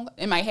 That's why I don't.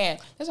 In my head,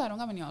 that's why I don't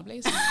come in your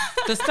place.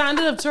 The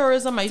standard of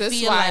tourism, I This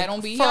feel why like I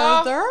don't be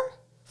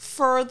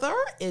further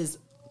is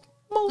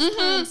most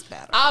times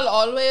better. I'll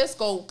always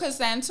go because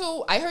then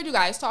too. I heard you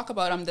guys talk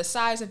about the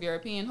size of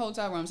European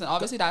hotel rooms, and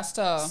obviously that's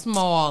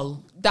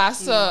Small.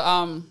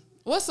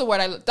 What's the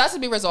word? That's to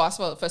be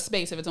resourceful for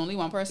space. If it's only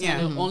one person,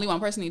 only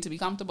one person needs to be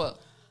comfortable.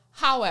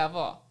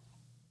 However,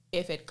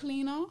 if it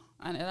cleaner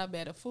and it have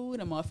better food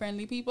and more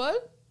friendly people,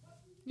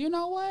 you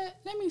know what?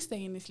 Let me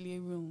stay in this little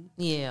room.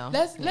 Yeah.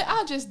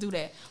 I'll just do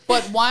that.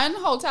 But one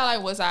hotel I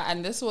was at,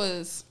 and this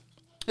is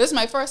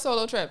my first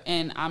solo trip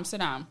in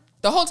Amsterdam.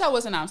 The hotel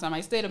was in Amsterdam. I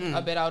stayed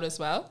a bit out as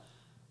well.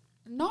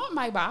 Not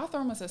my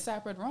bathroom was a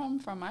separate room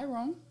from my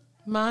room.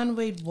 Man,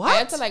 wait, what? I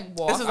had to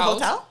walk This is a out.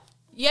 hotel?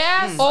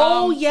 Yes.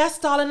 Oh, yes,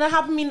 darling. That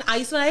happened to me in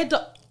Iceland.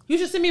 You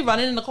should see me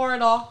running in the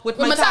corridor with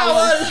my towel.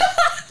 with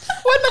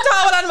my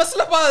towel and my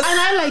slippers. And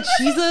I like,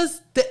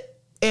 Jesus,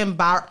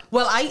 embarrassed.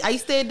 Well, I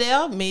stayed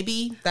there.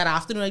 Maybe that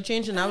afternoon I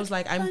changed, and I was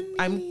like, I'm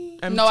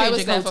No, I changing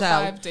was there for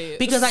hotel 5 days.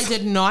 because I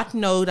did not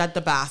know that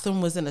the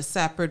bathroom was in a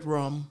separate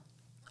room.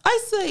 I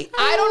say,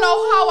 I don't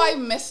know how I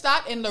missed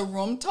that in the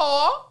room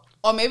tour.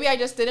 Or maybe I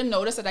just didn't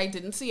notice that I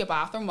didn't see a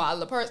bathroom while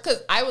the person...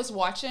 Because I was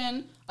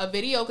watching a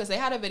video, because they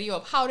had a video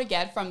of how to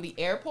get from the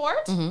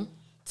airport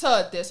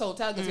to this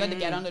hotel, because you had to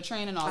get on the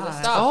train and all this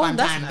stuff. Oh, Fun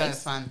that's time. nice.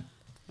 That's fun.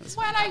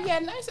 When I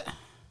get nice...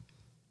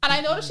 And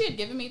I noticed she had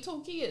given me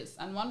 2 keys,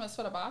 and one was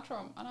for the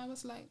bathroom. And I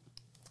was like...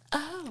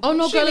 Oh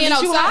no, She girl! being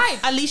outside.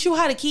 At least you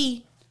had a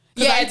key.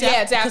 'Cause Yeah, I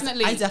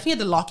definitely. I definitely had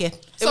to lock it.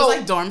 It was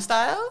like dorm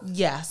style?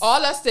 Yes.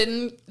 All us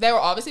didn't... There were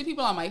obviously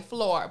people on my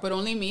floor, but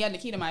only me had the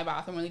key to my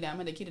bathroom, only them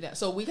had the key to that.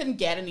 So we couldn't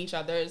get in each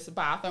other's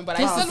bathroom, but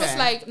I still was Okay.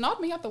 like,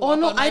 not me have to walk Oh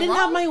no, out my I didn't room.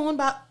 have my own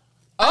bath.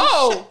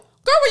 Oh,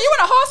 girl, were you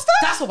in a hostel?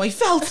 That's how I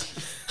felt.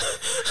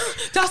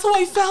 That's how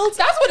I felt.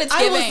 That's what it's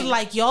I giving. was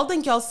like, y'all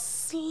think y'all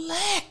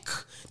slick.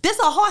 This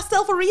a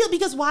hostel for real?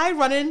 Because why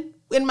running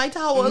in my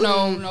towel?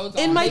 No, in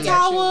don't. my They get you.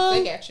 towel.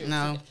 They get you.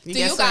 No. Do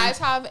you guys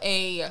have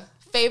a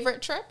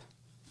favorite trip?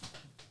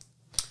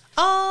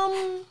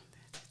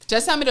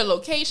 Just tell me the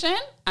location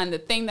and the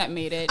thing that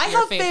made it I your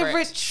have favorite.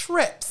 favorite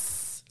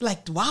trips.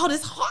 Like, wow,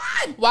 this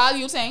hard. While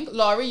you think,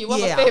 Laurie, you have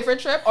Yeah. a favorite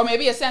trip? Or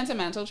maybe a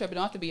sentimental trip. It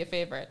don't have to be a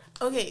favorite.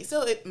 Okay,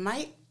 so it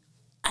might...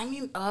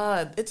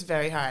 it's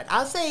very hard.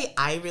 I'll say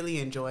I really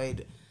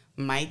enjoyed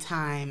my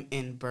time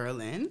in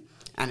Berlin,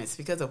 and it's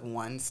because of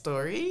one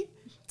story.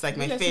 It's like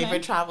my Listening.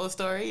 favorite travel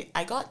story.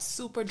 I got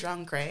super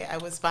drunk, right? I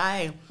was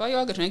by... Well,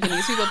 you're good drinking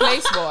these people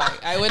place, boy.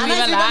 I wouldn't And I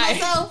even did it lie.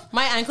 myself.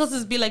 My ankles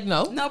just be like,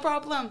 no. No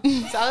problem.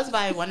 So I was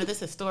by one of this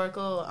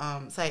historical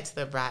sites,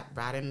 the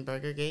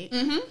Brandenburger Gate.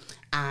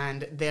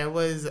 And there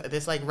was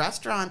this like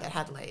restaurant that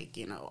had like,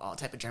 all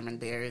type of German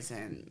beers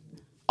and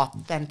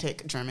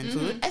authentic German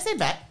food. I say,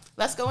 bet.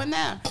 Let's go in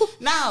there.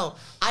 Now,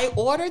 I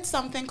ordered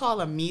something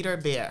called a meter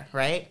beer,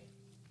 right?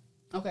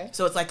 Okay.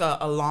 So it's like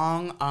a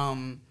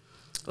long,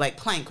 like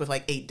plank with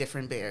like 8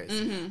 different beers.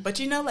 But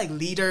you know, like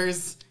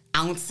liters,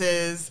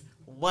 ounces,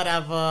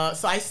 whatever.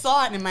 So I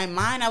saw it and in my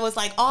mind. I was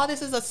like, oh,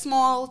 this is a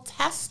small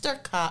tester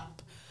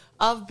cup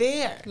of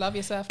beer. Love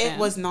yourself, It man.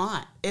 was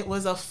not. It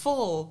was a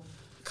full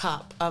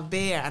cup of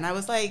beer. And I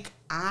was like,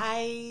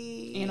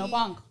 Ain't no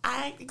punk.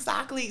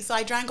 Exactly. So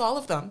I drank all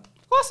of them.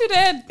 Of course you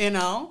did. You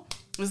know,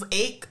 it was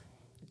 8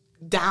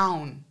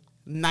 down,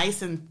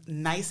 nice and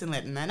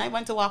lit. And then I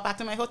went to walk back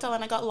to my hotel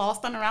and I got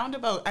lost on a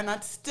roundabout. And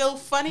that's still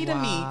funny to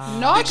me.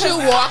 Not you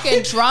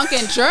walking drunk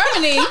in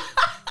Germany.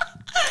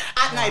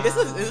 At night. This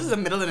is the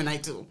middle of the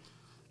night too.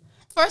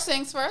 First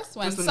things first,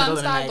 when It's the middle sun of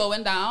the started night.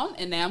 going down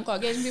in them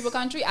Caucasian people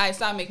country, I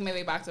started making my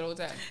way back to the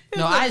hotel.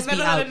 No, It's I the speak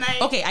middle of out. the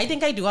night. Okay, I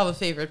think I do have a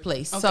favorite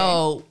place. Okay.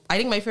 So I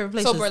think my favorite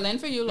place So is Berlin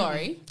for you,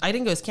 Lori. I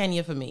think it was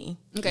Kenya for me.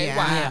 Okay, Yeah,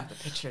 wow. the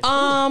pictures.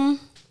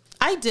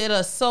 I did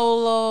a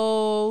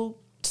solo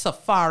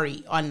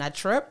safari on that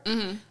trip,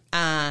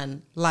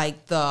 and like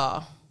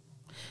honestly,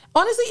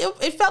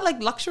 it felt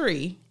like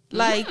luxury.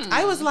 Like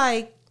I was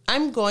like,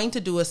 I'm going to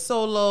do a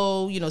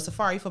solo,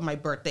 safari for my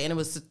birthday, and it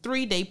was a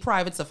 3-day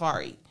private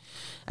safari.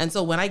 And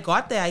so when I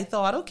got there, I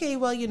thought, okay,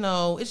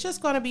 well, it's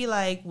just going to be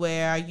like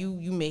where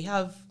you may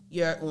have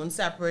your own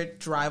separate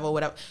driver or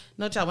whatever.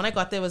 No, child, when I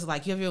got there, it was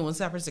like, you have your own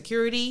separate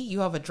security, you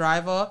have a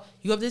driver,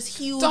 you have this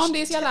huge... Don't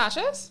these your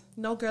lashes?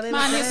 No, girl, it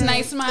Man, was it's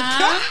nice, man.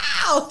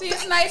 Ow!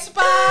 These nice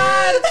bad.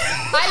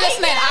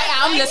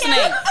 I am listening.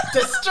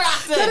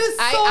 Distracted. That is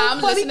so I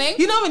am funny. listening.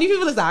 You know how many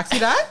people has asked you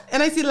that?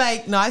 And I see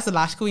like, no, it's a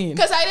lash queen.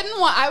 Because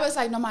I was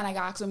like, no, man, I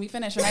got asked when we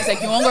finish. And I was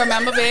like, you won't go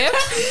remember, babe?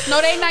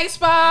 No, they nice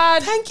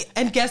bad. Thank you.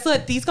 And guess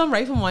what? These come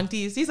right from One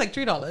Tees. These like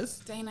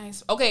 $3. They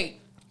nice. Okay,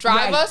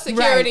 driver, Right,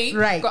 security.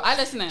 right. Go, I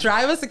listening.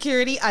 Driver,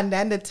 security, and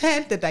then the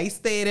tent that I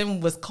stayed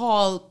in was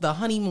called the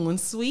Honeymoon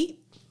Suite.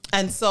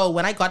 And so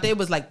when I got there, it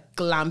was like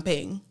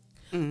glamping.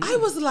 I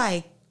was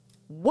like,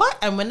 what?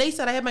 And when they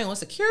said I had my own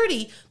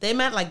security, they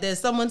meant like there's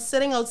someone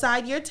sitting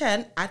outside your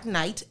tent at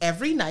night,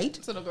 every night,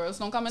 So the girls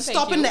don't come and take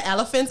stopping you. the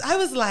elephants. I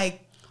was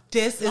like,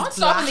 this is Not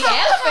stopping the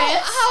black.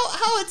 elephants.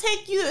 How it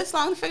take you this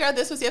long to figure out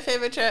this was your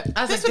favorite trip?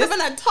 I was This like, would have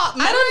been a top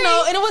memory. I don't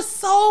know. And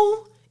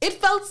it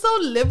felt so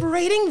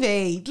liberating,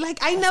 babe. Like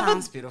I never.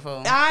 sounds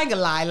beautiful. I ain't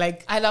gonna lie.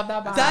 Like I love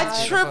that vibe.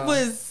 that trip Beautiful.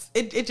 was.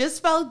 It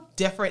just felt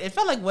different. It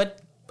felt like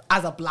what,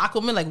 as a black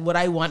woman, like what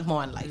I want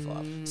more in life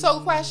of. So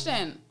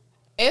question.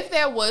 If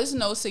there was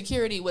no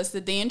security, was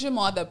the danger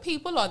more the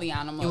people or the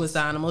animals? It was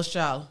the animals,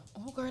 child.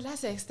 Oh, girl, that's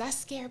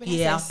scary. But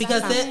Yeah, that's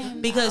because exciting.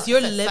 because you're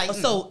It's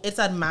exciting. so it's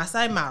at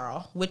Masai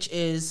Mara, which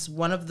is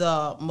one of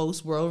the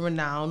most world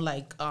renowned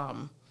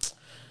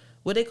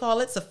what they call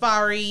it,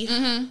 safari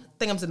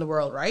thingums in the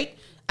world, right?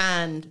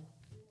 And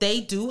they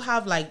do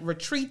have like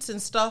retreats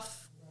and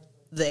stuff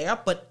there,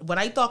 but what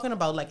I'm talking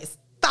about like it's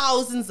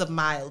thousands of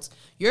miles.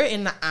 You're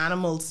in the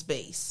animal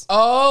space.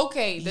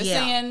 Okay, they're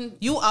saying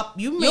you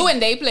in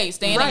their place,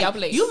 they in right. your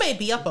place. You may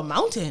be up a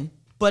mountain,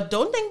 but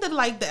don't think that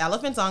like the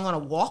elephants aren't gonna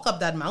walk up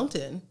that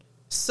mountain.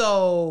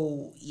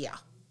 So yeah,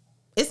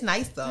 it's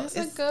nice though. That's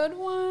it's a good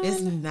one.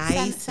 It's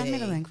nice. Send me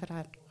the link for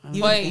that.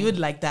 Wait. You would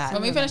like that.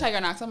 When we finish, I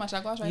got knock so much.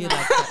 I go right You'd now.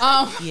 like that.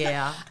 Um,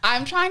 Yeah.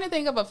 I'm trying to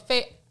think of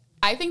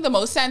I think the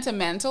most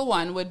sentimental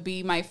one would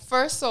be my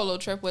first solo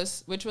trip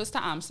which was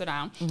to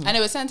Amsterdam. Mm-hmm. And it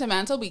was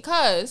sentimental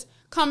because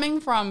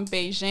coming from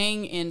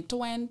Beijing in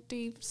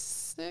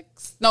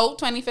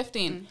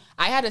 2015,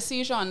 I had a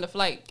seizure on the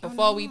flight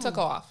before we took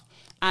off.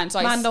 And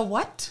so Manda,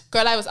 what?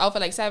 girl, I was out for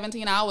like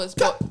 17 hours.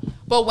 But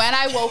when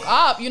I woke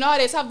up, you know how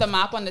they have the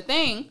map on the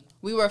thing?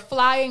 We were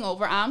flying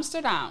over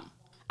Amsterdam.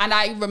 And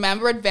I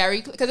remember it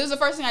because it was the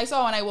first thing I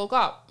saw when I woke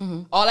up.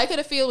 Mm-hmm. All I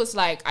could feel was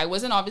like, I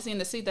wasn't obviously in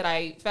the seat that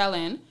I fell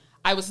in.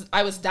 I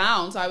was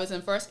down, so I was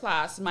in first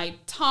class. My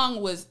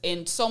tongue was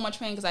in so much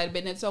pain because I had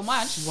been in so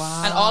much.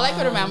 Wow. And all I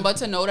could remember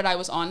to know that I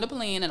was on the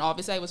plane and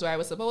obviously I was where I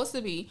was supposed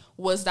to be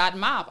was that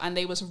map. And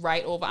they was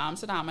right over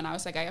Amsterdam. And I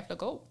was like, I have to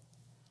go.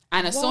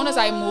 And as soon as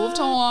I moved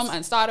home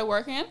and started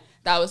working,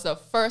 that was the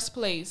first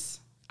place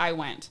I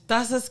went.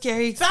 That's a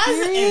scary That's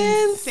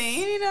experience.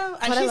 insane, you know?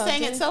 And But I she's loved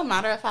saying it. it so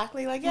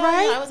matter-of-factly, like, yeah,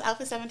 Right? you know, I was out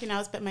for 17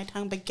 hours, bit my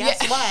tongue, but guess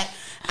Yeah. what?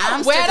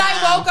 When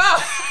I woke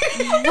up,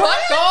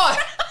 oh God.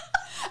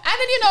 And then,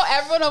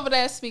 everyone over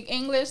there speak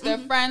English. They're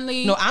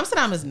friendly. No,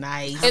 Amsterdam is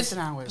nice. It's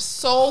Amsterdam was-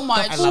 so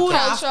much the food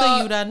culture.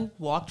 after you done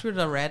walk through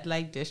the red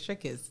light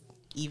district is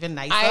even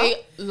nicer.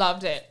 I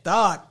loved it.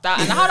 Dog.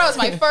 And how that was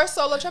my first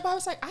solo trip. I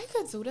was like, I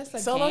could do this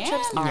again. Solo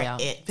trips are Yeah.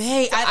 it.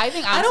 Hey, I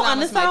think I don't Amsterdam was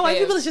understand my why fave.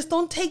 people just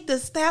don't take the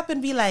step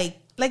and be like,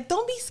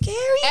 don't be scary.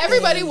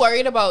 Everybody babe.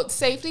 worried about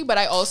safety, but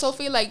I also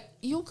feel like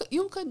you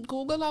could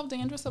Google how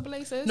dangerous the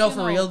place is. No, you for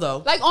know? real,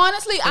 though. Like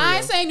honestly, I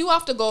ain't real. saying you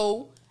have to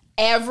go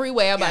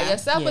everywhere by Yeah.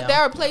 yourself, but Yeah.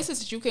 there are places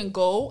that you can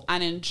go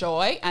and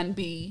enjoy and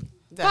be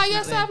Definitely. by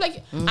yourself.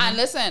 Like and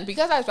listen,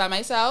 because I was by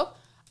myself,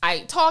 I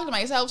talked to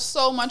myself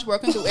so much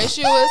working through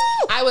issues.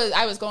 I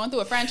was going through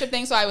a friendship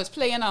thing, so I was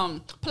playing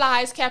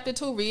Plies Kept It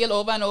Too Real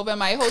over and over in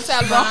my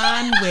hotel room.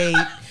 Man, wait.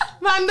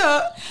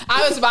 Vanda.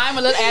 I was buying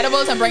my little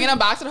edibles and bringing them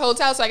back to the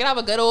hotel so I could have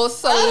a good old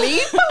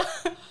sleep.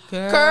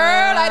 Girl,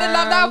 I didn't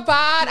love that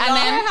part. And Y'all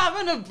then are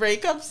having a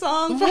breakup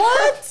song.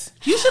 What?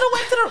 You should have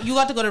went to the. You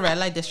got to go to red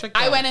light district.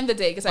 I though. went in the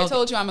day because I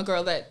told you I'm a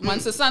girl that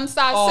once the sun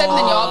starts setting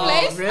in your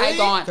place, really? I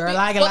gone. Girl,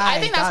 I Well, I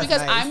like. think that's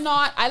because nice. I'm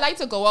not. I like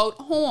to go out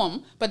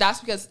home, but that's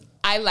because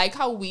I like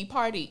how we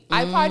party.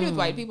 I party with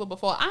white people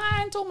before.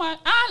 I ain't too much.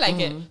 I like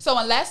it. So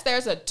unless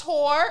there's a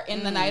tour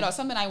in the night or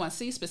something I want to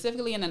see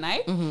specifically in the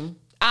night,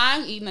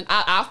 I'm eating.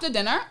 After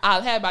dinner,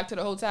 I'll head back to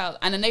the hotel.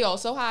 And then they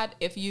also had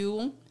if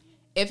you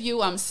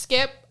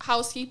skip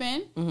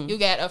housekeeping, you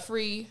get a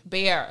free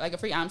beer, like a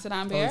free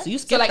Amsterdam beer. so you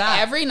skip like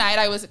that. every night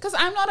I was, because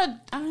I'm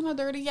a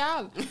dirty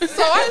gal.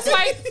 So I was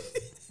like,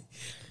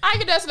 I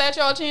could just let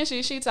y'all change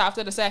these sheets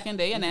after the second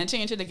day and then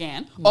change it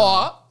again.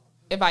 Or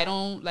if I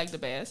don't like the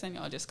best, then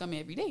y'all just come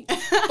every day.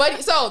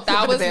 But so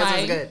that was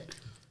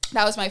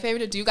that was my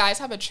favorite. Do you guys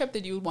have a trip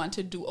that you would want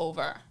to do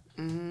over?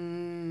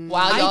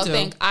 While y'all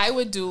think I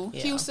would do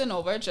Houston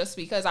over just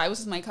because I was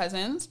with my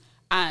cousins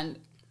and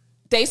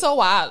they so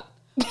wild.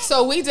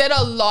 So we did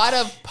a lot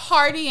of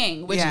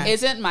partying, which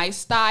isn't my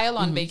style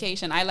on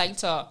vacation. I like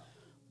to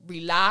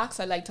relax.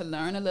 I like to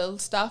learn a little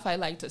stuff. I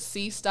like to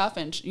see stuff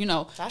and,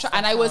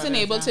 and I wasn't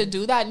able to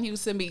do that in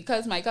Houston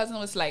because my cousin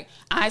was like,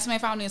 I see my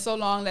family in so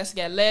long, let's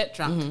get lit.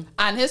 Drunk.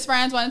 And his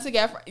friends wanted to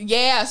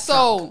get,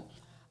 so drunk.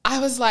 I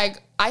was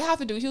like, I have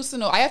to do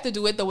Houston. I have to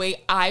do it the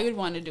way I would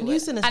want to do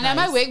Houston it. Is and nice.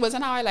 then my wig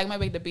wasn't how I like my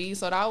wig to be,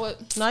 so that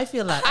would. No, I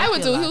feel that. I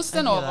would feel do that.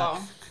 Houston I feel over.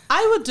 that.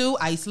 I would do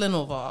Iceland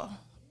over.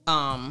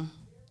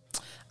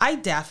 I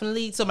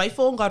definitely. So my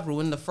phone got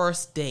ruined the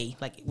first day,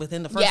 like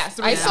within the first. Yes,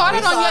 3 I saw hours.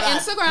 it on your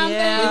Instagram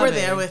Yeah. thing. We were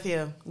there with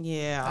you.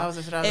 Yeah, That was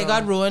a struggle. it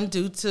got ruined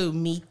due to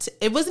me.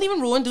 It wasn't even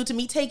ruined due to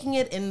me taking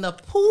it in the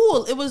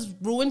pool. It was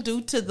ruined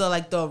due to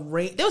the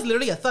rain. There was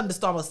literally a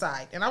thunderstorm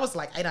outside, and I was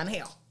like, "I done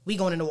hell. We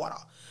going in the water."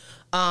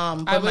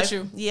 But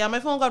my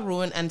phone got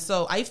ruined, and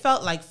so I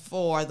felt like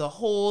for the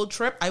whole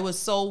trip, I was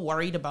so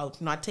worried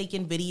about not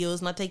taking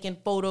videos, not taking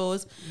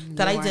photos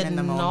that I did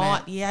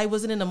not. Yeah, I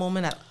wasn't in the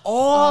moment at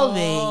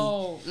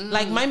all.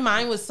 Like my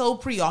mind was so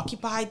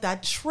preoccupied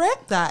that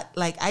trip that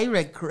like I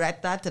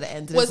regret that to the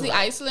end. Of Was this the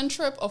life. Iceland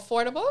trip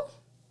affordable?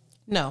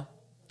 No.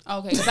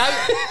 Okay, because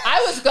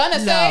I was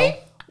gonna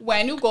say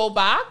when you go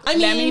back,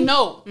 let me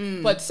know.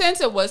 But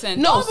since it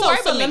wasn't,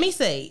 So let me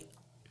say,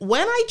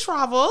 when I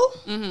travel,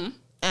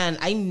 and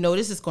I know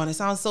this is going to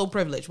sound so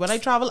privileged. When I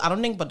travel, I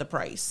don't think but the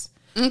price.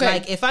 Okay.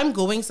 Like if I'm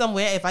going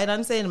somewhere, if I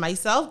done say to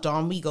myself,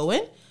 Dawn, we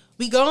going,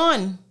 we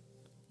gone.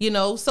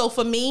 So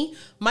for me,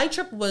 my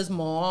trip was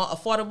more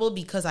affordable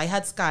because I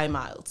had Sky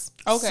Miles.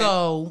 Okay.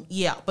 So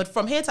yeah, but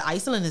from here to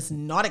Iceland is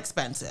not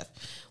expensive.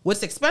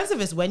 What's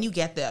expensive is when you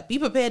get there. Be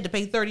prepared to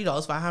pay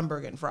 $30 for a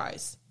hamburger and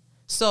fries.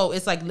 So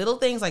it's like little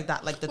things like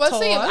that, like the tours.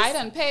 See, if I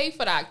didn't pay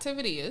for the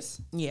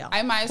activities,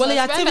 I might as well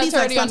spend that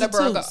 30 on the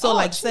burger.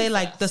 So say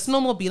like the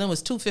snowmobiling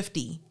was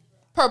 $250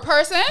 per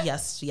person.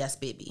 Yes,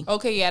 baby.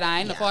 Okay, yeah, that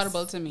ain't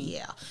affordable to me.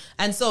 Yeah,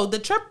 and so the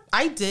trip,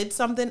 I did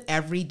something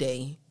every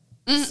day.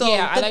 So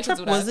the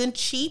trip wasn't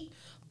cheap,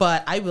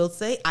 but I will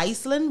say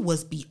Iceland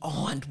was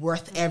beyond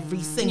worth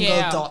every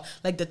single dollar.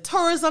 Like the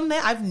tourism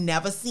there, I've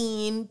never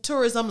seen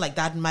tourism like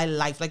that in my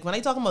life. Like when I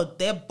talk about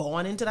they're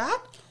born into that.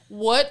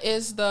 What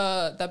is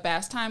the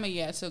best time of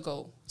year to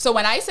go? So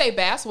when I say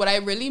best, what I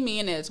really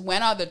mean is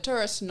when are the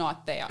tourists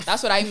not there?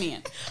 That's what I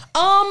mean.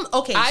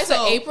 Okay. I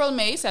say April,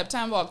 May,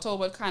 September,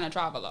 October kind of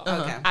traveler.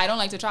 Okay. I don't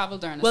like to travel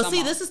during the summer. Well,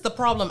 see, this is the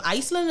problem.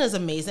 Iceland is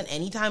amazing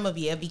any time of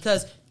year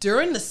because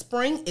during the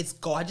spring, it's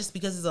gorgeous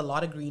because there's a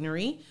lot of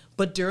greenery.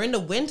 But during the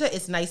winter,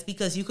 it's nice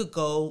because you could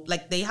go,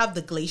 like they have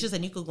the glaciers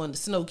and you could go in the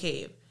snow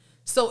cave.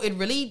 So it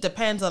really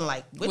depends on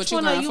like which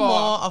one are you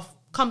more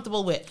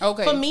comfortable with.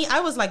 Okay. For me,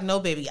 I was like, no,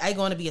 baby, I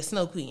going to be a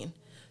snow queen.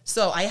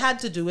 So I had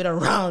to do it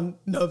around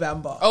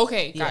November.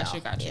 Okay, got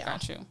you.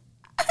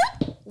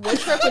 What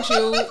trip would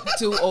you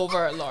do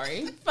over,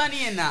 Lori?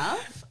 Funny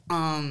enough,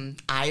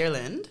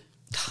 Ireland.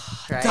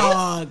 Right?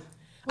 Dog.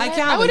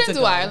 I wouldn't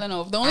do Ireland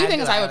over. The only thing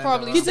is I would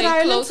probably You did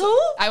Ireland too?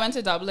 I went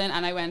to Dublin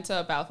and I went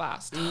to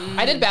Belfast.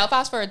 I did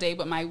Belfast for a day,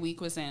 but my week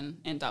was in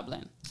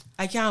Dublin.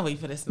 I can't wait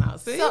for this now.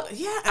 See? So,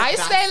 I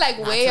stay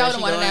like way out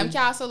in one of them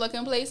castle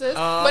looking places,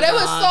 but it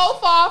was so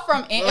far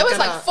from it. It was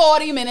like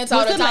 40 minutes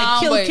out of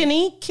town. Like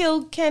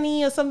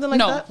Kilkenny or something like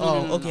that?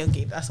 Oh, okay.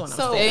 That's one I'm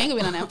saying. They ain't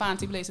gonna be on them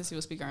fancy places you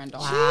will speak her in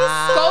dog.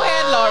 Go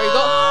ahead, Lori.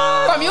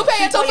 Go. From you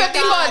paying $250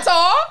 for a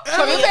tour?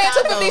 From you paying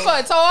 $250 for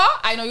a tour?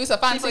 I know you're a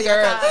fancy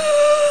girl.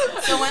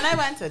 So when I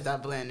went to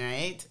Dublin,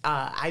 right,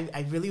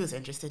 I really was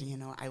interested,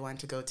 I wanted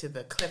to go to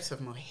the Cliffs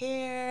of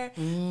Moher,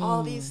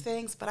 all these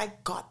things, but I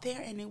got there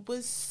and it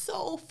was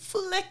so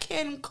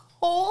flicking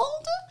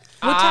cold.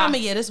 What time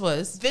of year this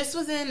was? This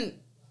was in,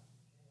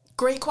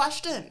 great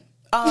question.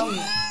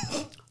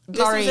 This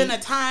was in a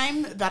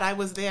time that I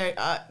was there,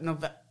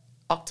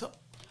 October.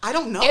 I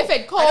don't know. If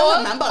it cold, I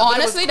don't remember,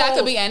 honestly, that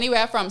could be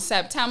anywhere from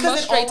September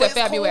straight to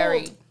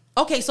February. Cold.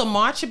 Okay, so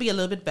March should be a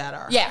little bit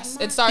better. Yes,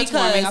 it starts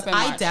warming up in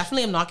March. I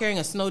definitely am not carrying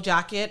a snow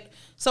jacket.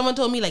 Someone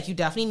told me like you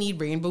definitely need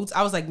rain boots.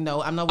 I was like,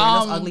 no, I'm not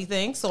wearing this ugly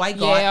thing. So I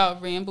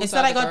got rain boots.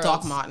 instead are I got the Doc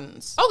girls.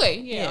 Martens. Okay,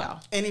 yeah.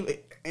 Anyway.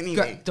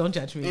 Don't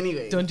judge me.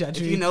 Anyway. Don't judge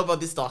if me. you know about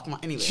this doc,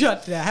 anyway.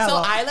 Shut the hell so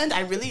up. Ireland,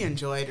 I really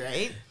enjoyed,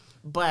 right?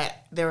 But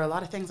there were a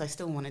lot of things I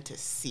still wanted to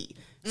see.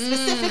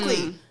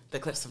 Specifically, the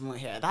Cliffs of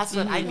Moher. That's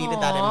what I needed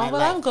that in my Well,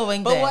 life. I'm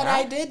going but there. what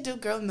I did do,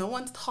 girl, no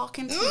one's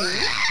talking to me.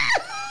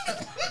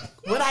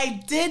 What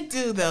I did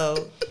do,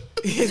 though,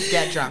 is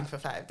get drunk for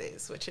 5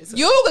 days, which is...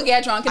 You could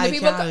get drunk and the I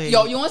people... can't wait.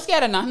 Yo, you weren't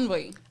scared of nothing,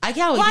 boy. I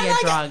can't wait to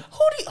get drunk.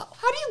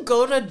 How do you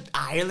go to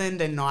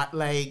Ireland and not,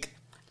 like...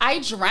 I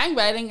drank,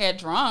 but I didn't get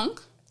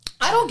drunk.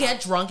 I don't get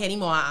drunk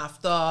anymore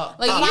after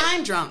Like,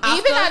 fine drunk.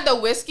 Even at the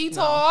whiskey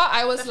tour,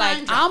 I was The like,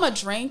 fine drunk. I'm going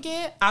to drink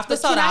it. After but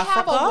South can I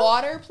have Africa? a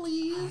water,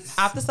 please?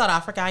 after South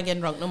Africa. I ain't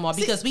getting drunk no more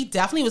because we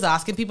definitely was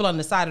asking people on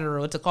the side of the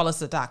road to call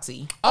us a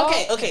taxi.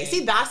 Okay.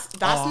 See, that's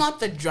not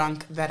the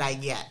drunk that I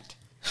get.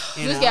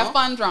 You just get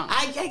fun drunk.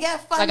 I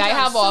get fun. Like, I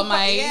drunk, have all super-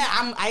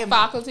 my I am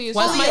faculties.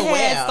 Once my fully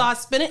head aware.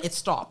 starts spinning, it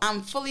stops.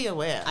 I'm fully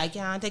aware. I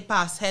can't take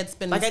past head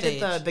spinning Like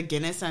stage. I did the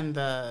Guinness and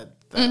the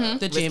The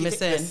whiskey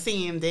Jameson. the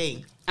same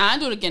day. I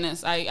didn't do the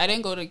Guinness. I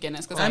didn't go to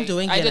Guinness because I'm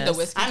doing I did the Guinness.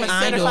 whiskey. I'm a I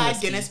know certified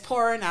whiskey. Guinness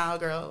pourer now,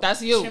 girl.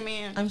 That's you. What you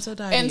mean? I'm so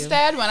tired.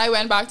 Instead, when I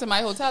went back to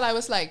my hotel, I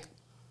was like,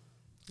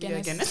 You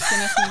Guinness, got Guinness,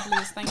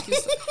 Guinness? me,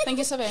 please. Thank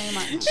you so very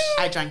much.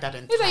 I drank that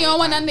in. He's like, you don't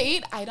want nothing to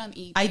eat? I don't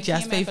eat. I You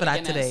just came paid in for the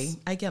that Guinness.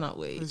 today. I cannot I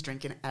wait. was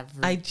drinking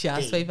every I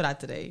just day. paid for that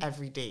today.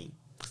 Every day.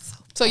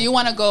 So you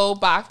want to go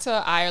back to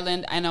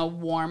Ireland in a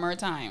warmer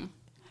time?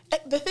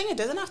 The thing, it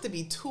doesn't have to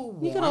be too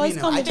warm. can always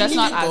come I with think Just you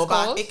not can go as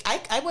back.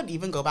 cold? I would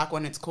even go back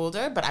when it's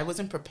colder, but I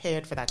wasn't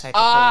prepared for that type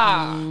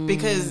of cold.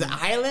 Because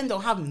Ireland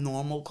don't have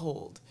normal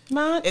cold.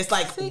 Man, It's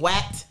like see?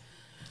 wet,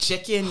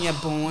 chicken your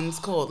bones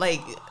cold.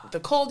 Like the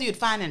cold you'd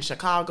find in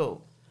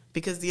Chicago.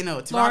 Because, you know,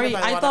 it's Sorry, surrounded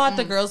by I water. thought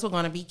the girls were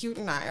gonna be cute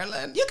in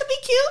Ireland. You could be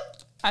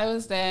cute. I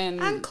was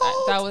then. I'm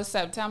cold. That was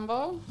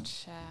September.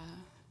 Child.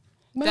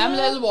 Man. Them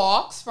little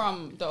walks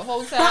from the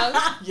hotel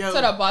Yo.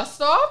 to the bus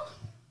stop.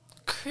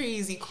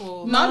 Crazy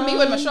cold. Not me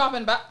with my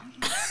shopping bag.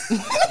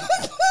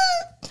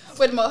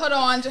 With my hood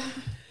on.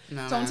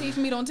 No, Don't man. tease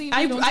me. Don't tease me.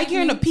 I Don't tease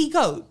carrying me. a pea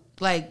coat.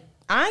 Like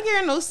I ain't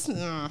carrying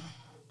no.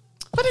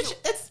 But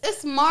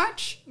it's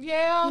March.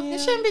 Yeah. It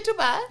shouldn't be too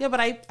bad. Yeah, but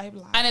I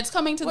black. And it's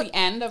coming to the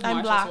end of I'm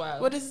March black. as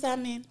well. What does that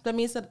mean? That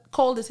means that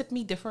cold has hit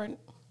me different.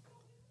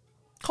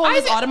 Cold I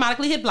has thi-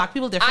 automatically hit black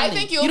people differently. I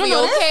think you'll don't be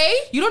notice? okay.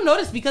 You don't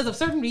notice because of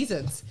certain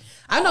reasons.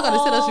 I'm not gonna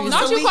sit us Not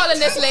reasons. you calling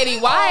this lady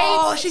white.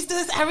 Oh, she's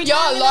doing this every Yo,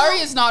 time. Lori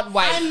is not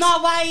white. I'm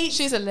not white.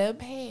 She's a little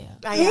pale.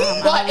 I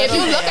am. But if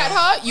you look at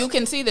her, you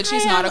can see that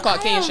she's not a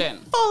Caucasian.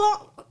 Full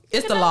on.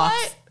 It's You the know locks.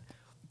 what?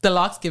 The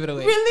locks give it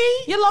away.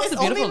 Really? Your locks It's are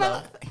beautiful only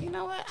though. You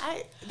know what?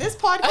 This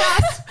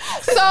podcast.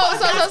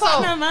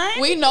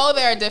 So we know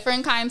there are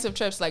different kinds of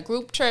trips, like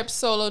group trips,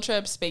 solo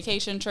trips,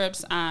 vacation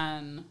trips,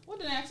 and what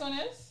the next one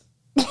is?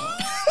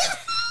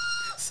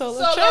 Solo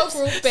Solo trips.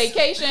 group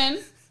vacation.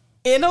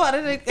 You know what?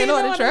 You know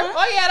what? Trip?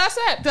 Oh yeah, that's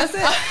it. That's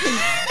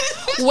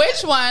it.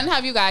 Which one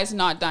have you guys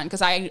not done?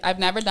 Because I've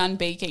never done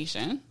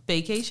vacation.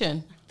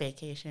 Vacation.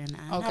 Vacation.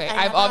 Okay,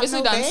 I've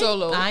obviously done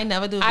solo. I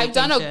never do. I've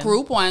done a vacation.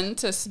 group one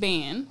to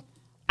Spain.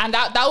 And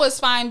that was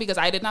fine because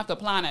I didn't have to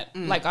plan it.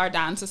 Like our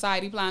dance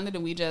society planned it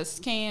and we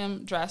just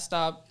came, dressed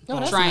up, Oh,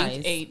 that's drank,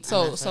 nice. ate.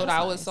 So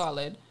that was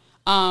solid.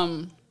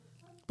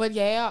 But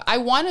yeah, I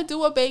want to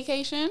do a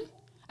vacation.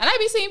 And I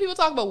be seeing people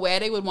talk about where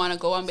they would want to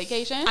go on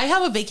vacation. I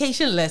have a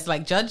vacation list,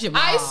 like Judge Jamal.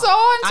 I saw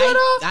on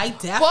Twitter. I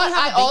definitely but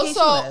have a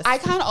vacation list. I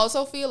kind of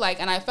also feel like,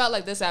 and I felt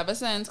like this ever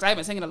since, because I've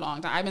been single a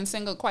long time. I've been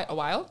single quite a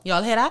while.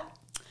 Y'all hear that?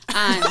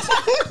 And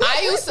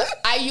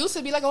I used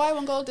to be like, oh, I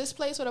want to go to this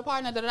place with a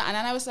partner. Da, da, da. And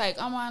then I was like,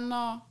 oh, man,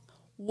 no.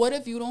 What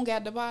if you don't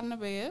get the partner,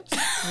 babes?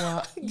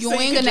 What? You So you ain't could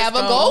gonna just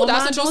never go, go. "Oh, That's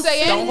man, what you're don't-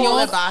 saying. don't You hold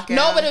don't- it back, No,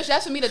 yeah. but it was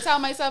just for me to tell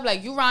myself,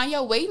 like, you around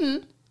here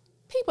waiting.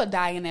 People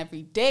dying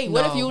every day.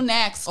 What if No. you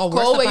next? Or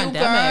worse, Go the where you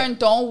pandemic. burn.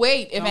 Don't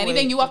wait. If Don't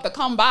anything, wait. you have to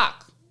come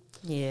back.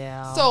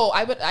 Yeah. So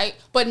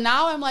but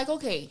now I'm like,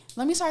 okay,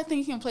 let me start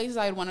thinking of places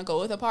I'd want to go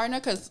with a partner.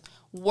 Because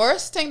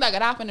worst thing that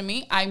could happen to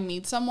me, I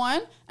meet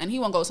someone and he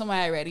won't go somewhere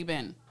I already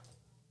been.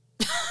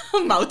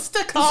 Mouths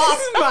to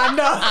cough. Man,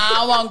 no.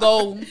 I want to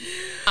go.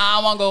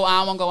 I want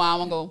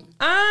to go.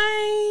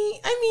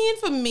 I mean,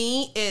 for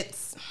me,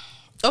 it's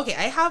okay.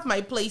 I have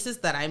my places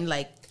that I'm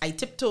like, I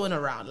tiptoeing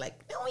around, like,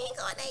 no, we ain't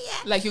going there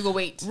yet. Like you go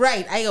wait.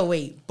 Right, I go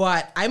wait,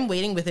 but I'm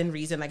waiting within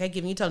reason. Like I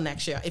give you till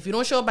next year. If you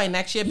don't show up by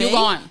next year, You babe,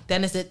 gone.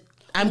 then is it?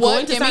 I'm What?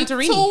 going to Give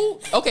me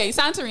Santorini. Okay,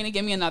 Santorini.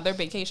 Give me another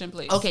vacation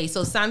place. Okay,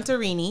 so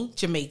Santorini,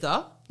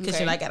 Jamaica, because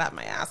Okay. you like get out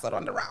my ass out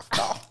on the raft.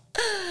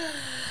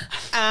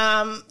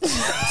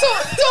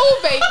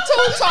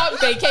 Two top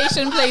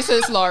vacation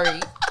places, Lori.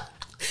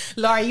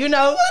 Laurie, you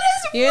know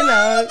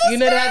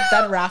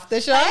that rafter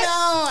shot.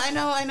 I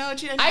know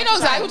what you're I know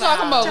exactly what you're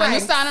talking about when you're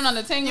Thanks. standing on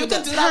the thing. You with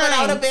could the do that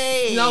without a Thanks.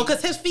 babe. No,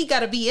 because his feet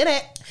gotta be in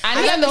it. And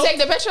I he have don't to know- take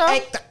the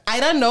picture. I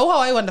don't know how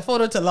I want the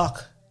photo to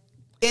look.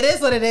 It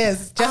is what it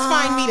is. Just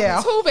find me there.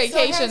 Two So here's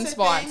vacation the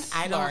spots.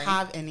 thing. I don't Lori.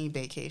 have any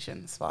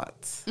vacation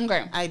spots.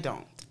 Okay. I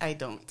don't.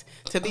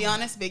 To be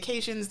honest,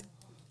 vacations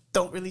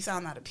don't really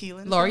sound that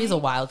appealing. Lori's a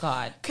wild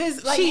card.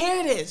 Because, like,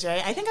 here it is,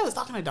 right? I think I was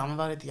talking to Dom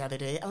about it the other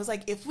day. I was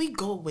like, if we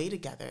go away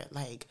together,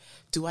 like,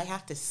 do I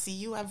have to see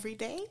you every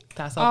day?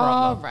 That's our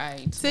All problem.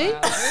 right. See?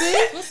 Well,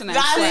 See? what's the next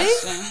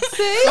That's- question?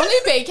 See? The only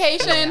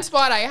vacation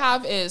spot I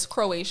have is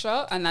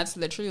Croatia, and that's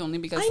literally only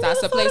because I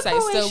that's the never thought place of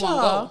I still won't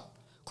Croatia. go.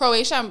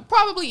 Croatia, and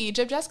probably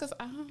Egypt, just because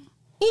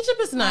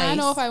Egypt is nice. I don't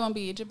know if I want to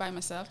be Egypt by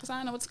myself, because I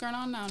don't know what's going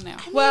on now. I mean,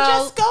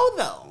 Well- just go,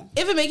 though.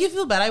 If it make you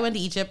feel better, I went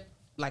to Egypt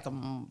like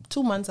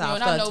 2 months not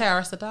after a no-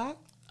 terrorist attack.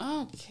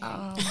 Okay.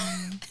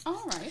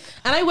 All right.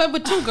 And I went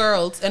with 2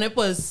 girls, and it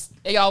was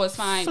Y'all was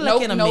fine. No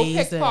Flicking no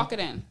amazing.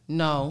 pickpocketing.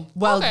 no.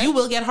 Well, Okay. you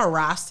will get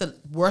harassed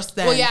worse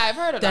than. Well, yeah, I've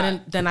heard of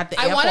that. Than at the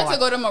I airport. wanted to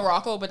go to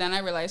Morocco, but then I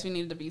realized we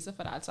needed a visa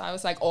for that. So I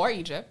was like, or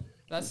Egypt.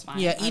 That's fine.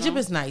 Yeah, I Egypt don't-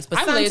 is nice, but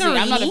I'm Santorini, lazy.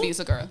 I'm not a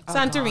visa girl.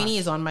 Santorini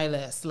is on my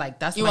list. Like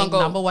that's You my wanna go?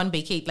 number 1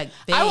 vacate. Like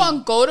I want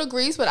to go to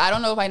Greece, but I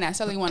don't know if I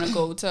necessarily want to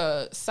go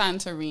to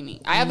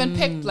Santorini. I haven't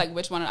picked like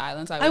which one of the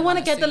islands I want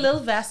to get the see. little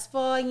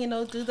Vespa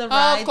and do the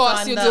rides. course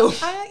on you the, do.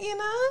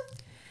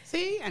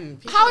 See? And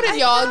people- How did I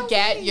y'all can't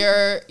get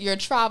wait. your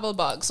travel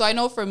bug? So I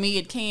know for me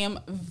it came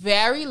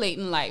very late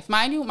in life.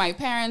 Mind you, my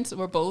parents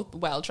were both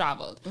well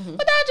traveled, but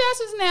that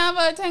just was never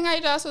a thing. I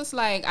just was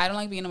like, I don't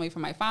like being away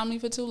from my family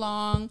for too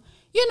long.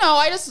 You know,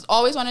 I just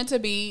always wanted to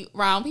be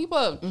around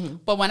people.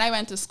 But when I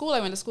went to school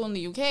in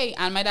the UK,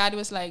 and my dad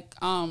was like,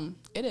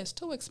 it is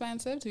too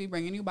expensive to be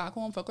bringing you back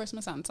home for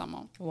Christmas and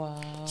summer.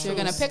 Wow. So you're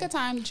gonna pick a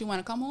time that you want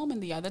to come home,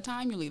 and the other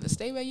time you'll either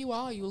stay where you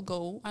are or you'll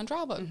go and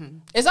travel.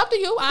 It's up to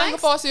you. I ain't gonna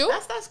force you.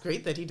 That's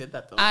great that he did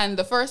that, though. And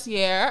the first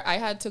year, I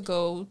had to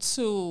go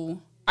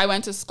to. I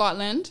went to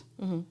Scotland,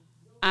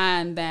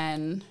 and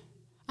then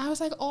I was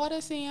like, "Oh,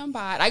 this ain't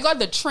bad." I got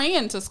the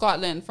train to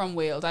Scotland from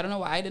Wales. I don't know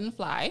why I didn't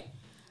fly.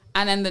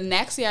 And then the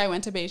next year, I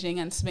went to Beijing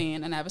and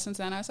Spain, and ever since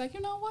then, I was like,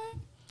 you know what?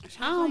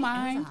 I don't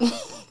mind.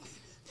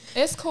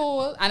 It's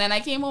cool. And then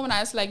I came home and I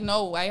was like,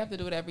 no, I have to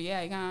do it every year.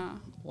 I can't.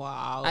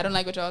 Wow. I don't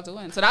like what y'all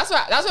doing. So that's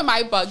where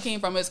my bug came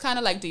from. It's kind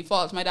of like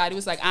default. My daddy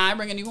was like, I'm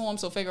bringing you home,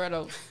 so figure it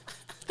out.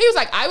 He was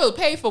like, I will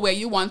pay for where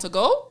you want to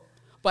go,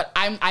 but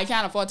I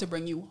can't afford to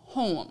bring you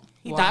home.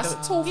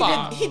 That's too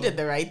far. He did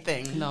the right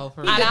thing. No,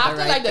 for And real. after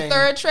right like the thing.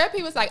 3rd trip,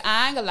 he was like,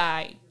 I ain't gonna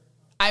lie.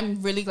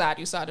 I'm really glad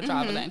you started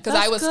traveling. Because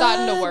I That's was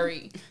starting to good.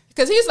 worry.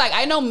 Because he's like,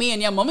 I know me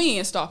and your mommy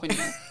ain't stopping you.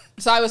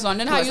 So I was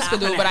wondering how What's you could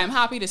do, but happening? I'm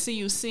happy to see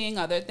you seeing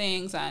other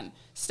things and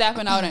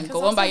stepping out and 'Cause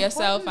going that's by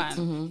yourself. important.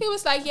 And he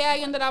was like, yeah,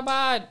 you ended up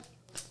bad.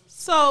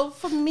 So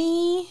for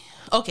me,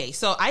 okay,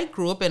 so I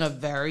grew up in a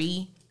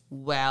very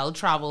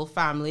well-traveled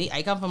family.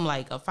 I come from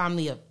like a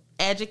family of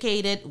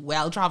educated,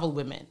 well-traveled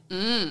women.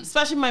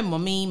 Especially my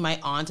mommy, my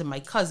aunt, and my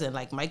cousin.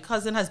 Like my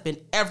cousin has been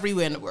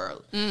everywhere in the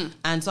world.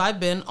 And so I've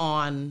been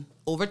on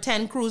over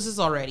 10 cruises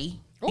already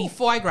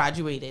before I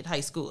graduated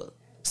high school.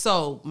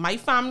 So my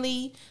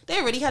family, they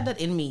already had that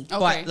in me. Okay.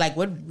 But like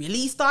what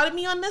really started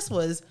me on this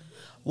was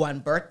one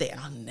birthday, and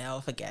I'll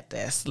never forget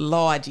this.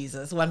 Lord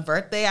Jesus. One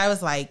birthday, I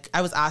was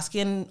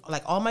asking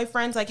like all my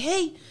friends, like,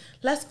 hey,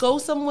 let's go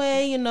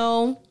somewhere, you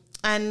know.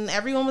 And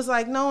everyone was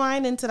like, no, I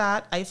ain't into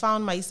that. I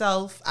found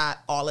myself at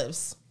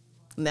Olives.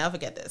 Never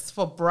forget this.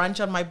 For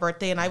brunch on my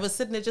birthday, and I was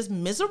sitting there just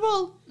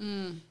miserable.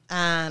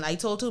 And I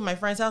told two of my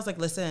friends, I was like,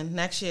 listen,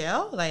 next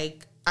year,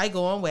 like, I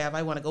go on wherever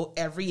I want to go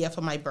every year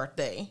for my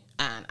birthday.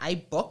 And I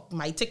booked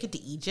my ticket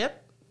to Egypt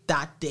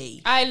that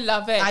day. I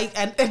love it.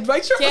 And my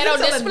trip Get out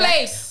wasn't this till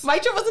place. my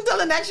trip wasn't until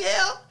the next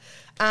year.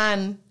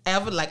 And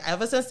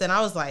ever since then,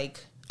 I was like,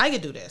 I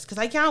could do this because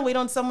I can't wait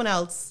on someone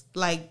else.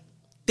 Like,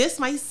 this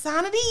my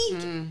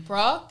sanity.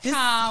 Bro, This-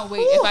 can't wait.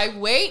 Whew. If I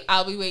wait,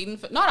 I'll be waiting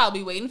for. Not I'll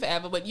be waiting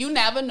forever, but you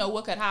never know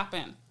what could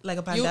happen. Like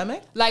a You-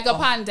 pandemic? like a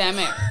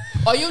pandemic.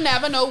 Or you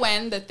never know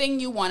when the thing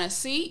you want to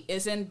see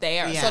isn't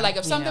there. Yeah. So, like,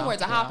 if something Yeah, were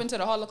to happen to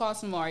the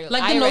Holocaust Memorial,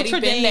 Like I the already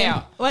Notre been Dame.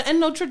 there. Well, and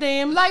Notre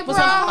Dame Like, was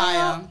bro, on fire.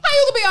 how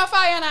you could be on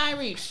fire and I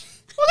reach?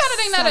 What kind of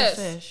thing that is?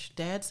 selfish.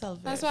 Dead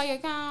selfish. That's why you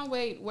can't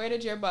wait. Where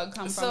did your bug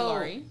come from, So-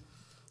 Lori?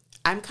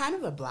 I'm kind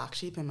of a black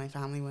sheep in my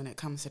family when it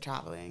comes to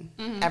traveling.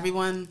 Mm-hmm.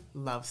 Everyone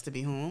loves to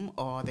be home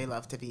or they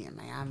love to be in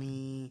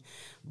Miami.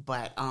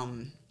 But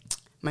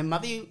my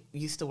mother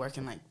used to work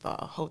in like the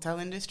hotel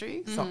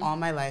industry. So Mm-hmm. all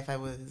my life I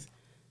was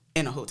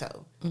in a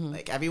hotel.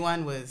 Like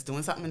everyone was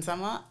doing something in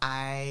summer.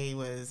 I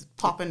was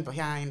popping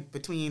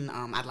between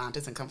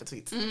Atlantis and Comfort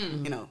Suites.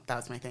 Mm-hmm. You know, that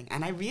was my thing.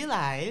 And I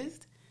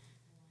realized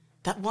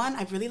that one,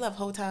 I really love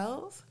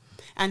hotels.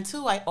 And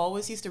two, I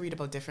always used to read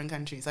about different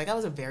countries. Like I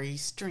was a very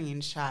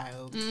strange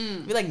child.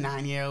 Be like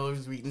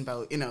 9-year-olds reading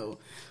about, you know,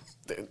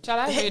 Shall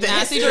I read the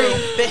Nancy history,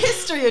 Drew? the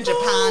history of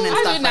Japan and I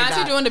stuff read like Nancy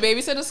that. Drew in the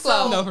Babysitter's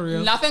Club. No, for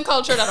real. Nothing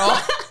cultured at all.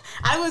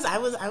 I was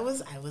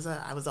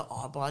an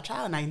oddball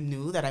child, and I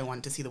knew that I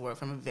wanted to see the world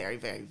from a very,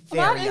 very,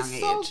 That very is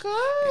young so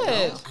age.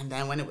 good. And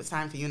then when it was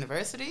time for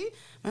university,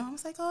 my mom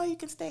was like, "Oh, you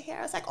can stay here."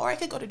 I was like, "Or I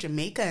could go to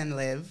Jamaica and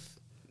live."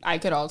 I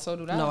could also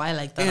do that. No, I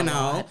like that You a know,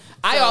 lot.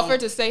 I So-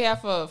 offered to stay here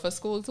for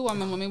school too, and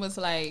my mommy was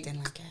like, Didn't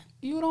like it.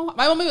 you don't.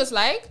 My mommy was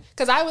like,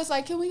 because I was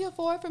like, can we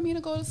afford for me to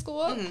go to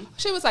school?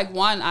 She was like,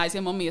 one, I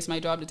said, mommy, it's my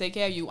job to take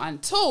care of you.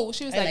 And two,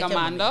 she was like,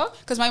 Amanda,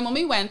 because my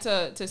mommy went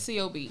to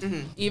COB.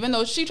 Even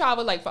though she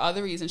traveled like for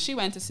other reasons, she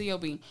went to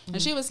COB.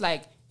 And she was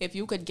like, if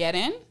you could get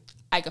in,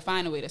 I could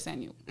find a way to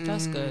send you.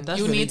 That's good. That's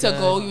you really need to good.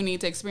 go. You need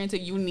to experience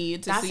it. You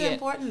need to That's see it.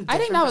 important. I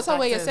think that was her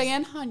way of Different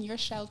saying, "Hon, you're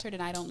sheltered,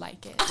 and I don't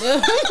like it.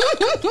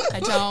 I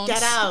don't.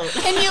 Get out.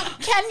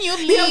 Can you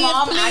leave, Your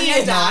mom and please?"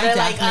 your dad I are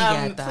like,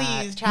 definitely get that.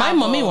 please travel. My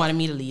mommy wanted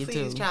me to leave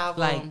Please too. travel.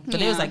 Like, but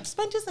it was Yeah. like,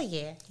 spend just a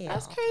year. Yeah.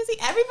 That's crazy.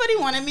 Everybody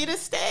wanted me to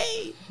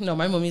stay. No,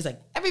 my mommy's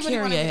like, Everybody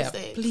carry wanted your me to hip,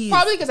 stay. please.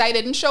 Probably because I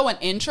didn't show an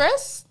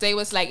interest. They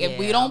was like, if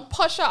we Yeah. don't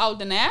push her out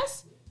the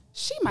nest,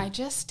 she might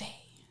just stay.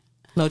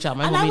 No, child,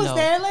 my And I mommy was no.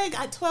 there like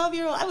at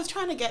 12-year-old. I was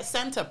trying to get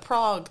sent to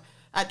Prague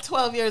at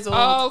 12 years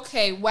old.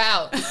 Okay,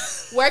 well,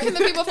 where can the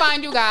people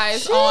find you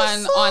guys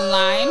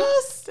online?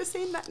 To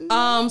see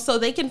that. So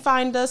they can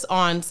find us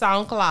on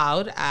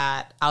SoundCloud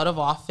at Out of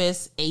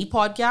Office A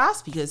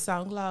Podcast, because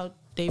SoundCloud,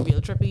 they real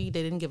trippy.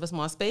 They didn't give us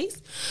more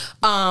space.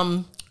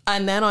 And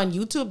then on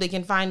YouTube, they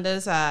can find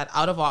us at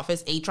Out of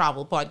Office A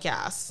Travel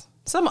Podcast.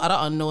 Some other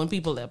unknown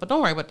people there, but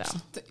don't worry about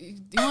them.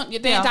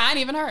 I ain't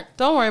even heard.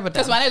 Don't worry about them.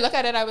 Because when I look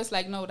at it, I was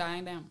like, no, that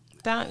ain't them.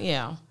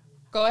 Yeah.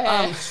 Go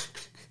ahead.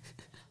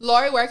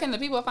 Lori, where can the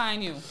people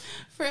find you?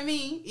 For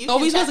me, you Oh,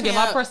 can we supposed check to give me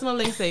our out. personal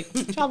links.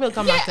 We'll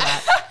come back to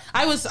that.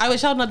 I was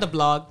shouting at the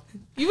blog.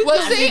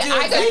 Well, see,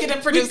 executive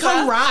We producer.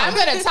 come round. I'm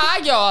going to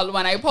tag y'all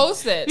when I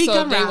post it. We So if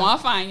come they round. want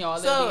to find y'all,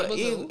 So they'll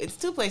be able to. it's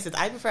two places.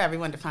 I prefer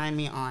everyone to find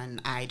me on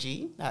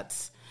IG.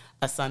 That's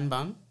a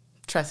sunbum.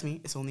 Trust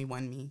me, it's only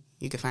one me.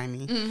 You can find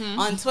me.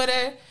 On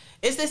Twitter,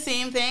 it's the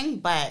same thing,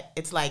 but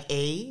it's like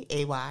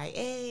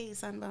AYA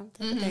sunbum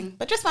type of thing.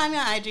 But just find me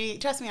on IG.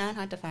 Trust me, I'm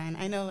hard to find.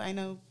 I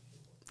know.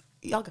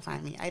 Y'all can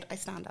find me. I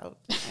stand out.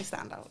 I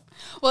stand out.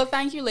 Well,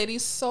 thank you,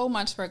 ladies, so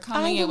much for I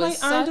coming. do It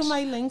was I do such...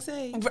 my links.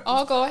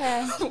 Oh, go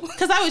ahead.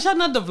 Because I was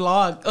shouting at the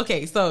vlog.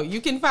 Okay, so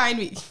you can find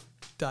me.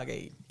 Dog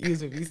ate. You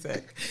was really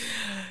sick.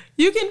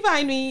 You can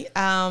find me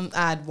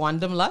at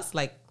Wanderlust,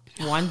 like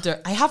Wonder.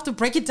 I have to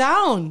break it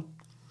down.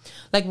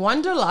 Like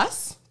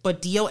Wanderlust,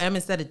 but DOM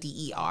instead of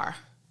DER.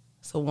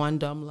 So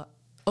Wanderlust.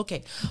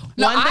 Okay.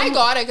 No, I Wandem-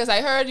 got it because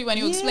I heard you when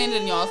you explained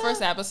it in your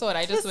first episode.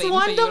 I just It's waiting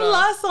for you to...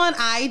 Wanderlust on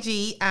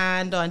IG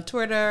and on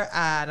Twitter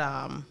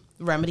at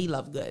Remedy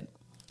Lovegood.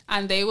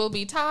 And they will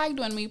be tagged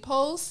when we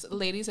post.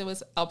 Ladies, it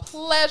was a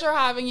pleasure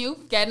having you,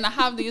 getting to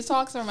have these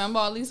talks, remember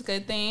all these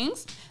good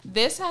things.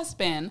 This has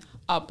been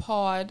a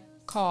pod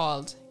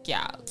called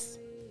Gals.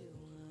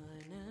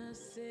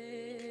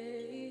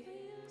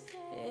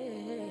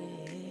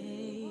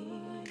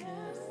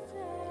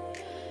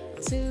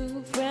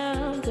 Two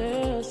brown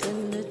girls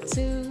in the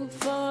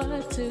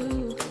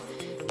 242.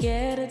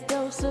 Get a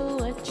dose of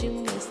what you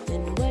missed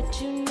and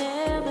what you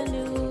never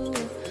knew.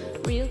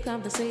 Real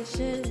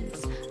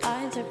conversations,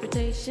 our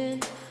interpretation,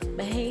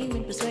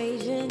 Bahamian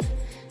persuasion.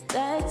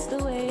 That's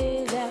the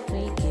way that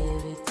we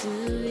give it to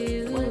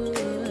you.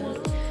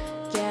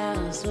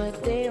 Gals,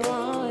 what they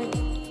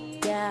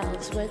want.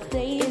 Gals, what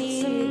they need.